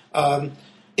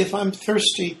 If I'm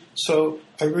thirsty, so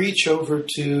I reach over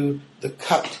to the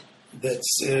cup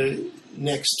that's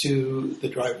next to the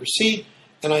driver's seat,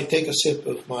 and I take a sip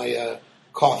of my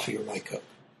coffee or my Coke.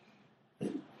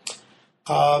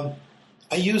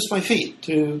 I use my feet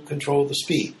to control the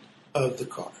speed of the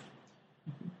car.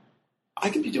 I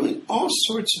could be doing all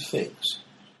sorts of things.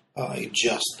 I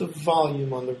adjust the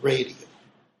volume on the radio.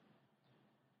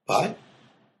 But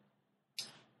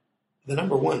the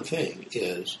number one thing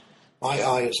is my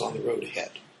eye is on the road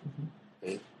ahead.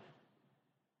 Okay?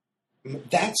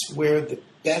 That's where the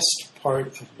best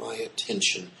part of my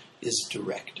attention is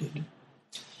directed.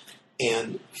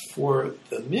 And for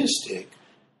the mystic,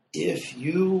 if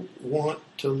you want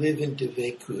to live in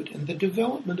dveikut, and the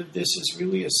development of this is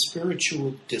really a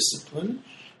spiritual discipline,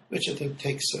 which I think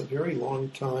takes a very long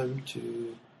time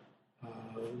to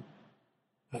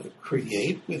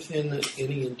create within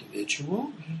any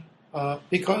individual,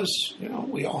 because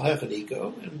we all have an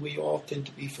ego, and we all tend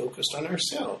to be focused on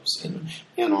ourselves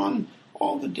and on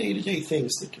all the day-to-day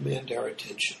things that demand our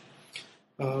attention.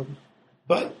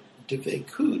 But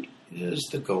dveikut is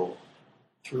the goal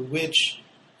through which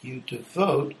you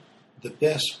devote the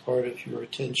best part of your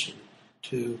attention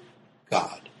to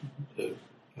God.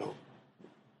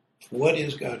 What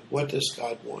is God? What does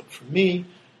God want from me?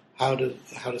 How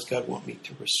does God want me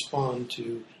to respond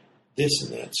to this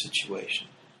and that situation?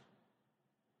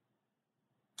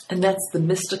 And that's the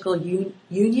mystical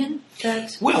union?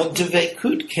 Well,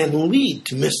 dveikut can lead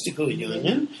to mystical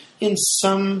union. In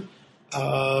some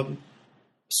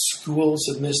schools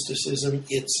of mysticism,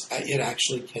 it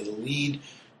actually can lead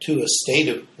to a state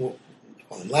of,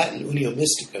 in Latin, unio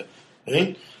mystica,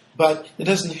 right? But it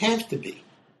doesn't have to be.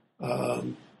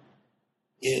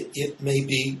 It may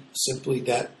be simply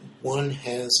that one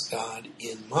has God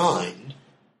in mind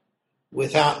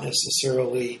without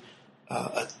necessarily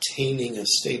attaining a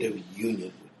state of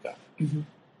union with God.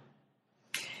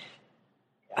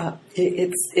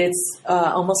 It's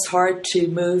almost hard to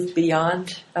move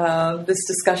beyond this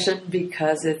discussion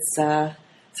because it's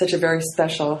such a very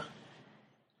special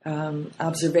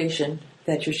observation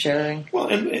that you're sharing. Well,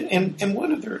 and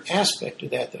one other aspect of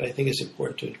that I think is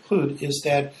important to include is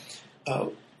that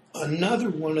another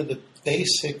one of the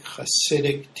basic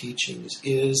Hasidic teachings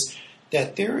is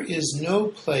that there is no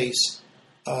place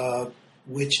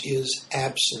which is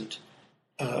absent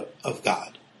of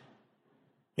God.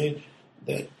 Okay?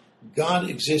 That God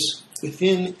exists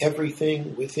within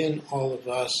everything, within all of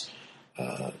us.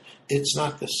 It's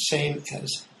not the same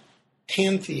as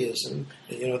pantheism,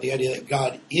 the idea that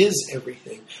God is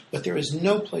everything, but there is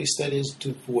no place that is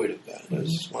devoid of God.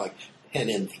 It's like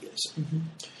panentheism.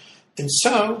 And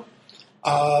so,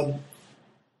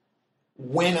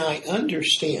 when I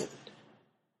understand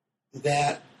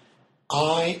that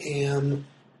I am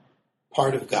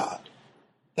part of God,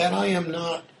 that I am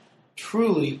not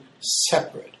truly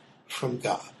separate from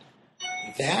God,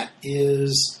 that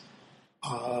is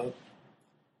a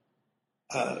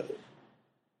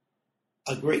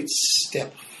great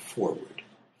step forward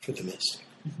for the mystic.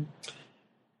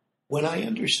 when I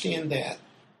understand that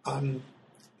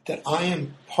I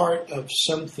am part of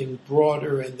something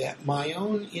broader and that my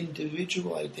own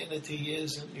individual identity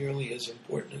isn't nearly as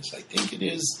important as I think it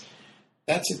is,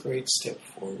 that's a great step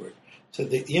forward. So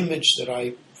the image that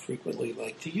I frequently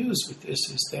like to use with this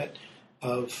is that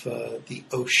of the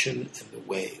ocean and the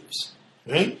waves,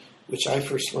 right? Which I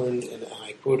first learned, and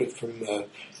I quoted from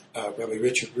Rabbi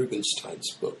Richard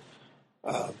Rubinstein's book.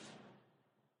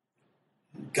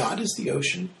 God is the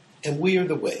ocean, and we are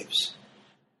the waves.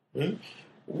 Right?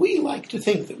 We like to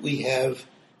think that we have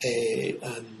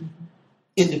an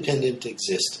independent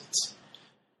existence.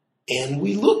 And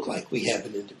we look like we have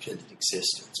an independent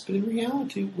existence. But in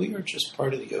reality, we are just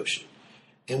part of the ocean.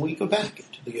 And we go back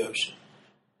into the ocean.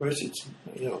 Whereas it's,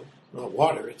 not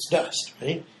water, it's dust,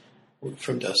 right?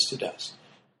 From dust to dust.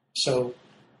 So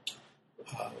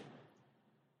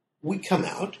we come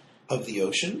out of the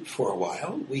ocean for a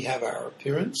while. We have our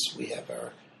appearance. We have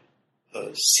our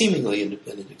seemingly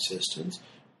independent existence.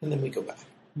 And then we go back.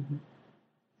 Mm-hmm.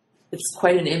 It's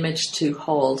quite an image to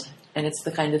hold, and it's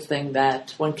the kind of thing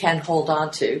that one can hold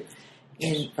on to,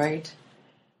 right?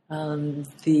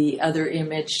 The other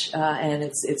image, and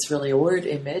it's really a word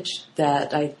image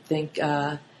that I think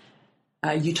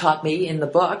you taught me in the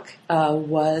book,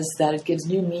 was that it gives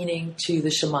new meaning to the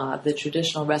Shema, the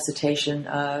traditional recitation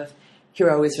of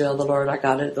Hear, O Israel, the Lord our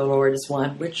God, the Lord is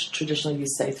one, which traditionally you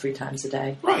say 3 times a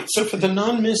day. Right. So for the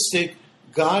non-mystic,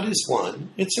 God is one.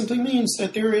 It simply means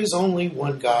that there is only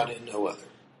one God and no other.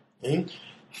 Okay?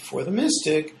 For the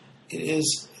mystic, it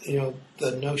is,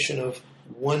 the notion of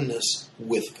oneness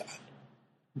with God.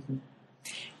 Mm-hmm.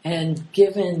 And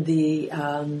given the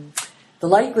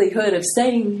likelihood of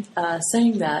saying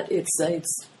that,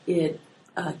 it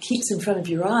keeps in front of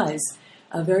your eyes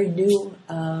a very new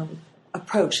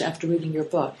approach after reading your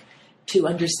book to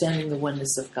understanding the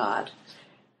oneness of God.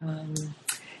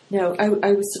 Now,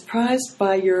 I was surprised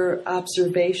by your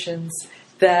observations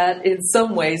that in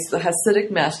some ways the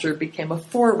Hasidic master became a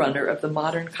forerunner of the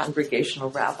modern congregational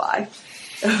rabbi.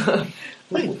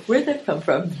 Where'd that come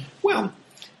from? Well,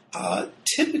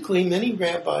 typically many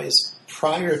rabbis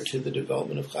prior to the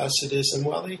development of Hasidism,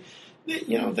 while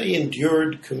they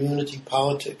endured community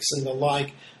politics and the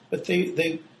like, but they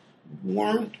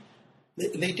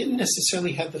didn't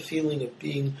necessarily have the feeling of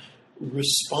being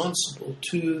responsible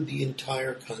to the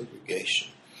entire congregation.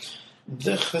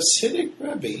 The Hasidic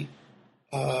Rebbe,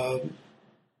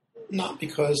 not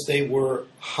because they were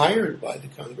hired by the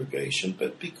congregation,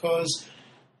 but because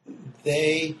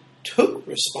they took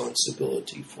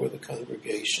responsibility for the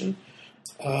congregation,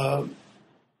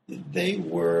 they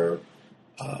were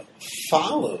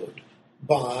followed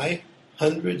by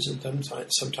hundreds and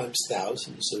sometimes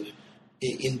thousands of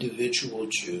individual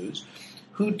Jews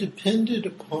who depended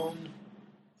upon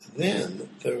them,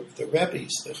 the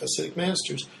Rebbes, the Hasidic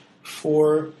masters,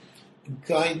 for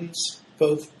guidance,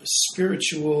 both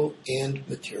spiritual and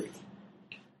material.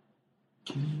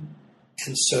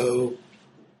 And so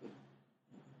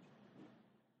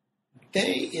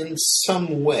they, in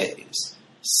some ways,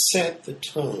 set the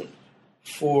tone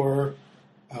for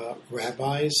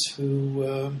rabbis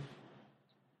who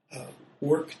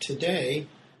work today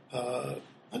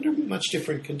under much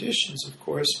different conditions, of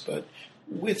course, but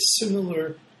with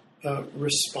similar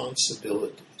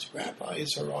responsibilities.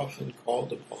 Rabbis are often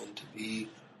called upon to be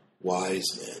wise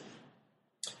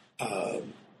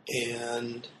men,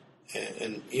 and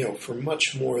for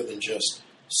much more than just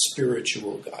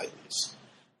spiritual guidance.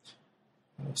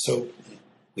 So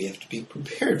we have to be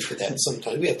prepared for that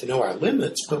sometimes. We have to know our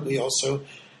limits, but we also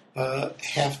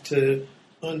have to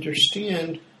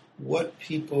understand what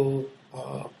people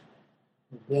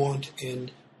want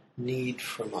and need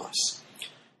from us.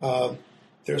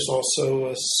 There's also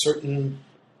a certain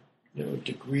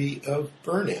degree of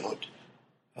burnout.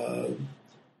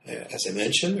 As I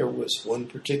mentioned, there was one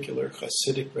particular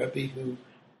Hasidic Rebbe who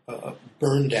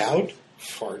burned out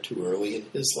far too early in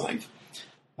his life.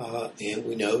 And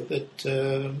we know that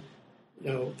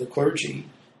the clergy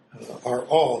are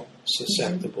all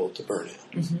susceptible to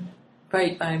burnout. Mm-hmm.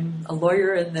 Right, I'm a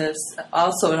lawyer and this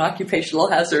also an occupational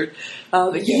hazard.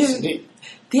 Yes, indeed.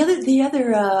 The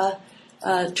other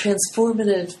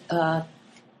transformative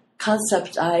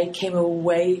concept I came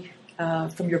away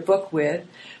from your book with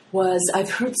was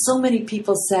I've heard so many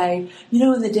people say,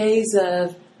 in the days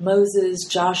of Moses,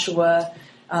 Joshua,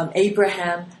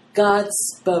 Abraham, God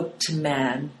spoke to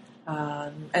man,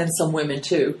 and some women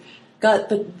too.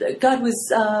 God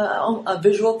was a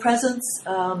visual presence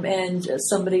and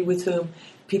somebody with whom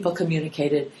people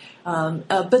communicated.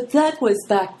 But that was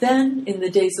back then in the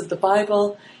days of the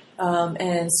Bible.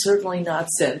 and certainly not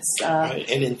since. Right.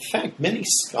 And in fact, many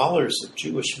scholars of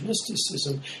Jewish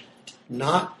mysticism did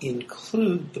not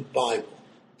include the Bible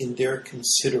in their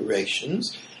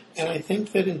considerations. And I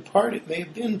think that in part it may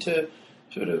have been to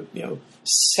sort of,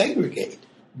 segregate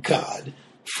God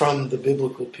from the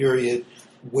biblical period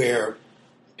where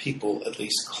people at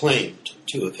least claimed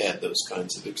to have had those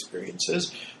kinds of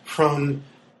experiences from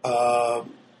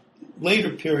later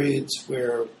periods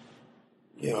where,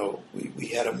 we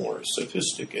had a more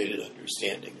sophisticated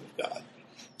understanding of God,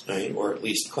 right? Or at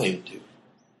least claimed to.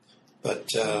 But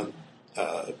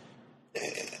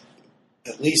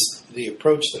at least the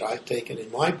approach that I've taken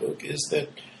in my book is that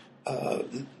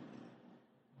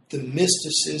the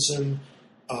mysticism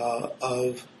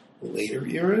of later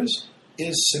eras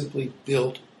is simply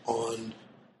built on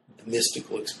the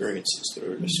mystical experiences that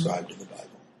are described in the Bible.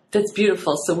 That's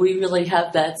beautiful. So we really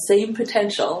have that same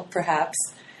potential, perhaps,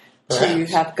 to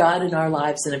have God in our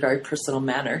lives in a very personal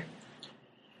manner.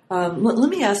 Let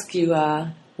me ask you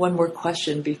one more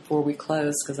question before we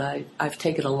close, because I've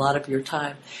taken a lot of your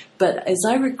time. But as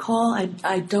I recall,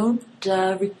 I don't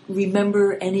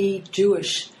remember any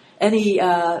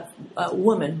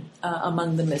woman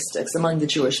among the mystics, among the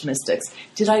Jewish mystics.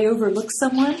 Did I overlook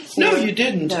someone? No, you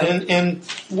didn't. No. And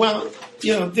well,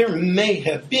 there may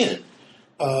have been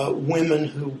women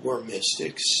who were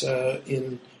mystics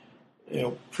in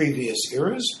previous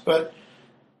eras, but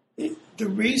the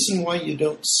reason why you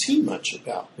don't see much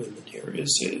about women here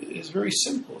is very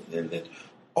simple, in that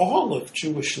all of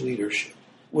Jewish leadership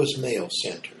was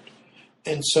male-centered.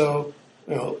 And so,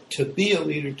 to be a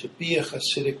leader, to be a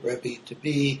Hasidic Rebbe, to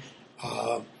be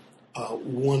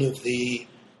one of the,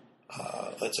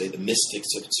 let's say, the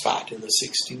mystics of Tzfat in the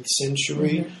 16th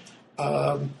century,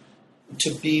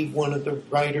 to be one of the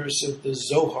writers of the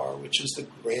Zohar, which is the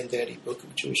granddaddy book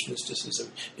of Jewish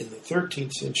mysticism in the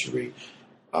 13th century,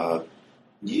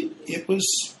 it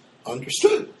was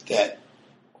understood that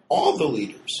all the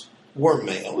leaders were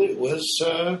male. It was,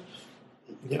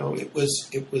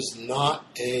 it was not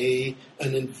an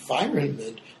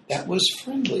environment that was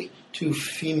friendly to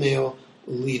female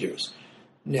leaders.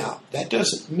 Now, that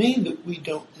doesn't mean that we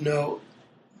don't know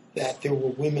that there were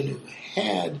women who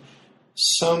had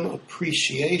some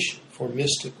appreciation for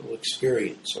mystical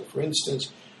experience. So, for instance,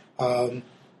 in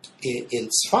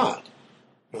Tzfat,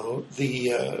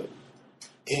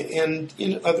 and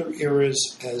in other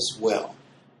eras as well,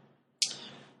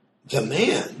 the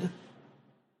man,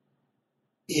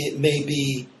 it may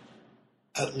be,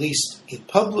 at least in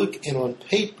public and on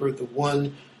paper, the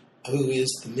one who is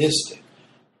the mystic.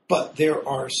 But there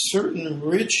are certain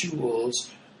rituals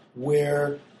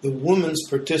where the woman's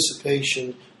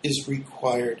participation is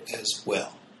required as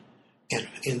well.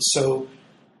 And so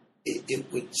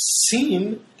it would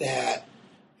seem that,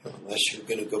 unless you're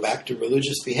going to go back to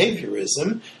religious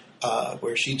behaviorism,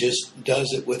 where she just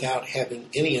does it without having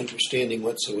any understanding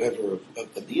whatsoever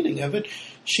of the meaning of it,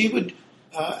 she would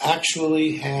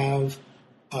actually have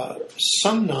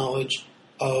some knowledge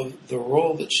of the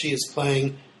role that she is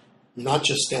playing, not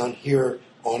just down here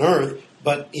on Earth,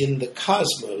 but in the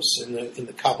cosmos, in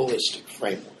the Kabbalistic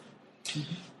framework.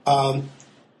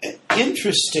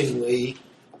 Interestingly,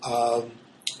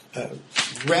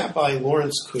 Rabbi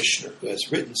Lawrence Kushner, who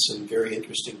has written some very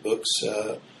interesting books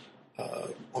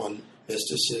on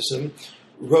mysticism,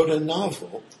 wrote a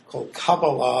novel called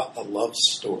Kabbalah, A Love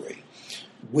Story,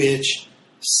 which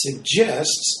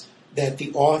suggests that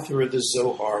the author of the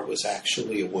Zohar was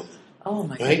actually a woman. Oh,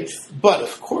 my right? goodness. But,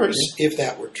 of course, if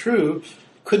that were true,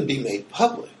 it couldn't be made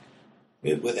public.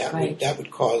 That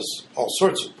would cause all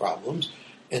sorts of problems.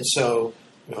 And so,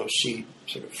 she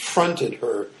sort of fronted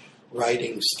her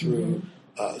writings through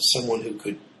someone who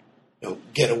could,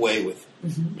 get away with,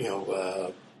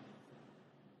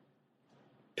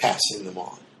 passing them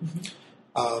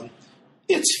on.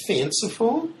 It's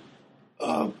fanciful,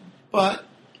 but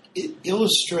it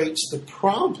illustrates the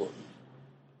problem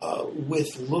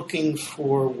with looking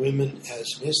for women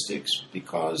as mystics,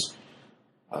 because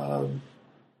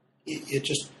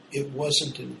it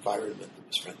wasn't an environment that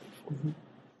was friendly for them,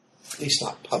 at least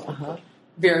not publicly.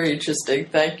 Very interesting.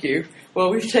 Thank you.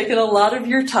 Well, we've taken a lot of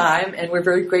your time, and we're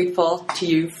very grateful to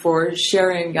you for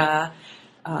sharing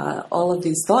all of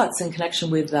these thoughts in connection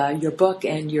with your book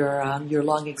and your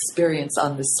long experience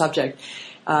on this subject.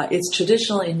 It's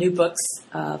traditional in New Books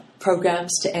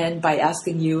programs to end by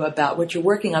asking you about what you're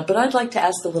working on, but I'd like to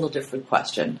ask a little different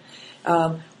question.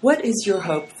 What is your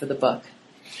hope for the book?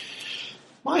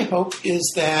 My hope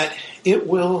is that it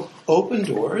will open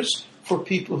doors for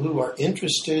people who are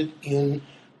interested in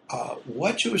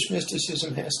what Jewish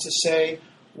mysticism has to say,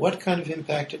 what kind of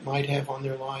impact it might have on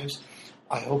their lives.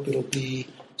 I hope it'll be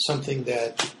something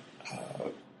that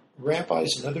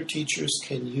rabbis and other teachers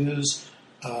can use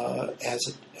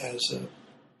as a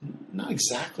not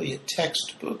exactly a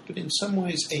textbook, but in some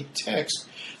ways a text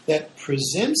that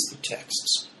presents the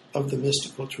texts of the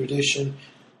mystical tradition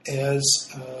as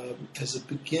a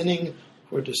beginning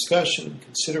for discussion and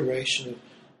consideration of,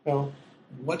 well,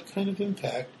 what kind of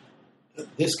impact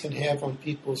this can have on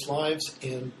people's lives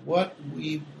and what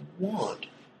we want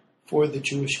for the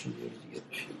Jewish community in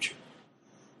the future.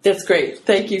 That's great.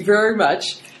 Thank you very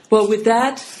much. Well, with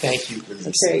that, thank you,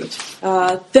 Bernice. Great.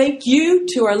 Thank you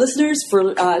to our listeners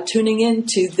for tuning in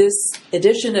to this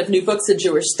edition of New Books in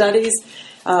Jewish Studies.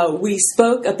 We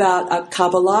spoke about a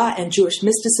Kabbalah and Jewish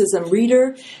Mysticism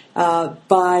reader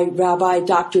by Rabbi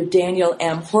Dr. Daniel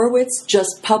M. Horowitz,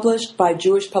 just published by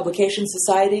Jewish Publication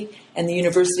Society and the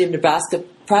University of Nebraska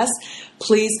Press.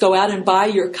 Please go out and buy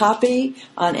your copy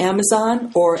on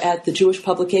Amazon or at the Jewish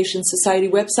Publication Society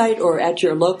website or at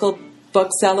your local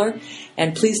bookseller.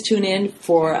 And please tune in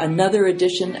for another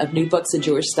edition of New Books in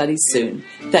Jewish Studies soon.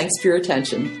 Thanks for your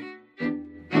attention.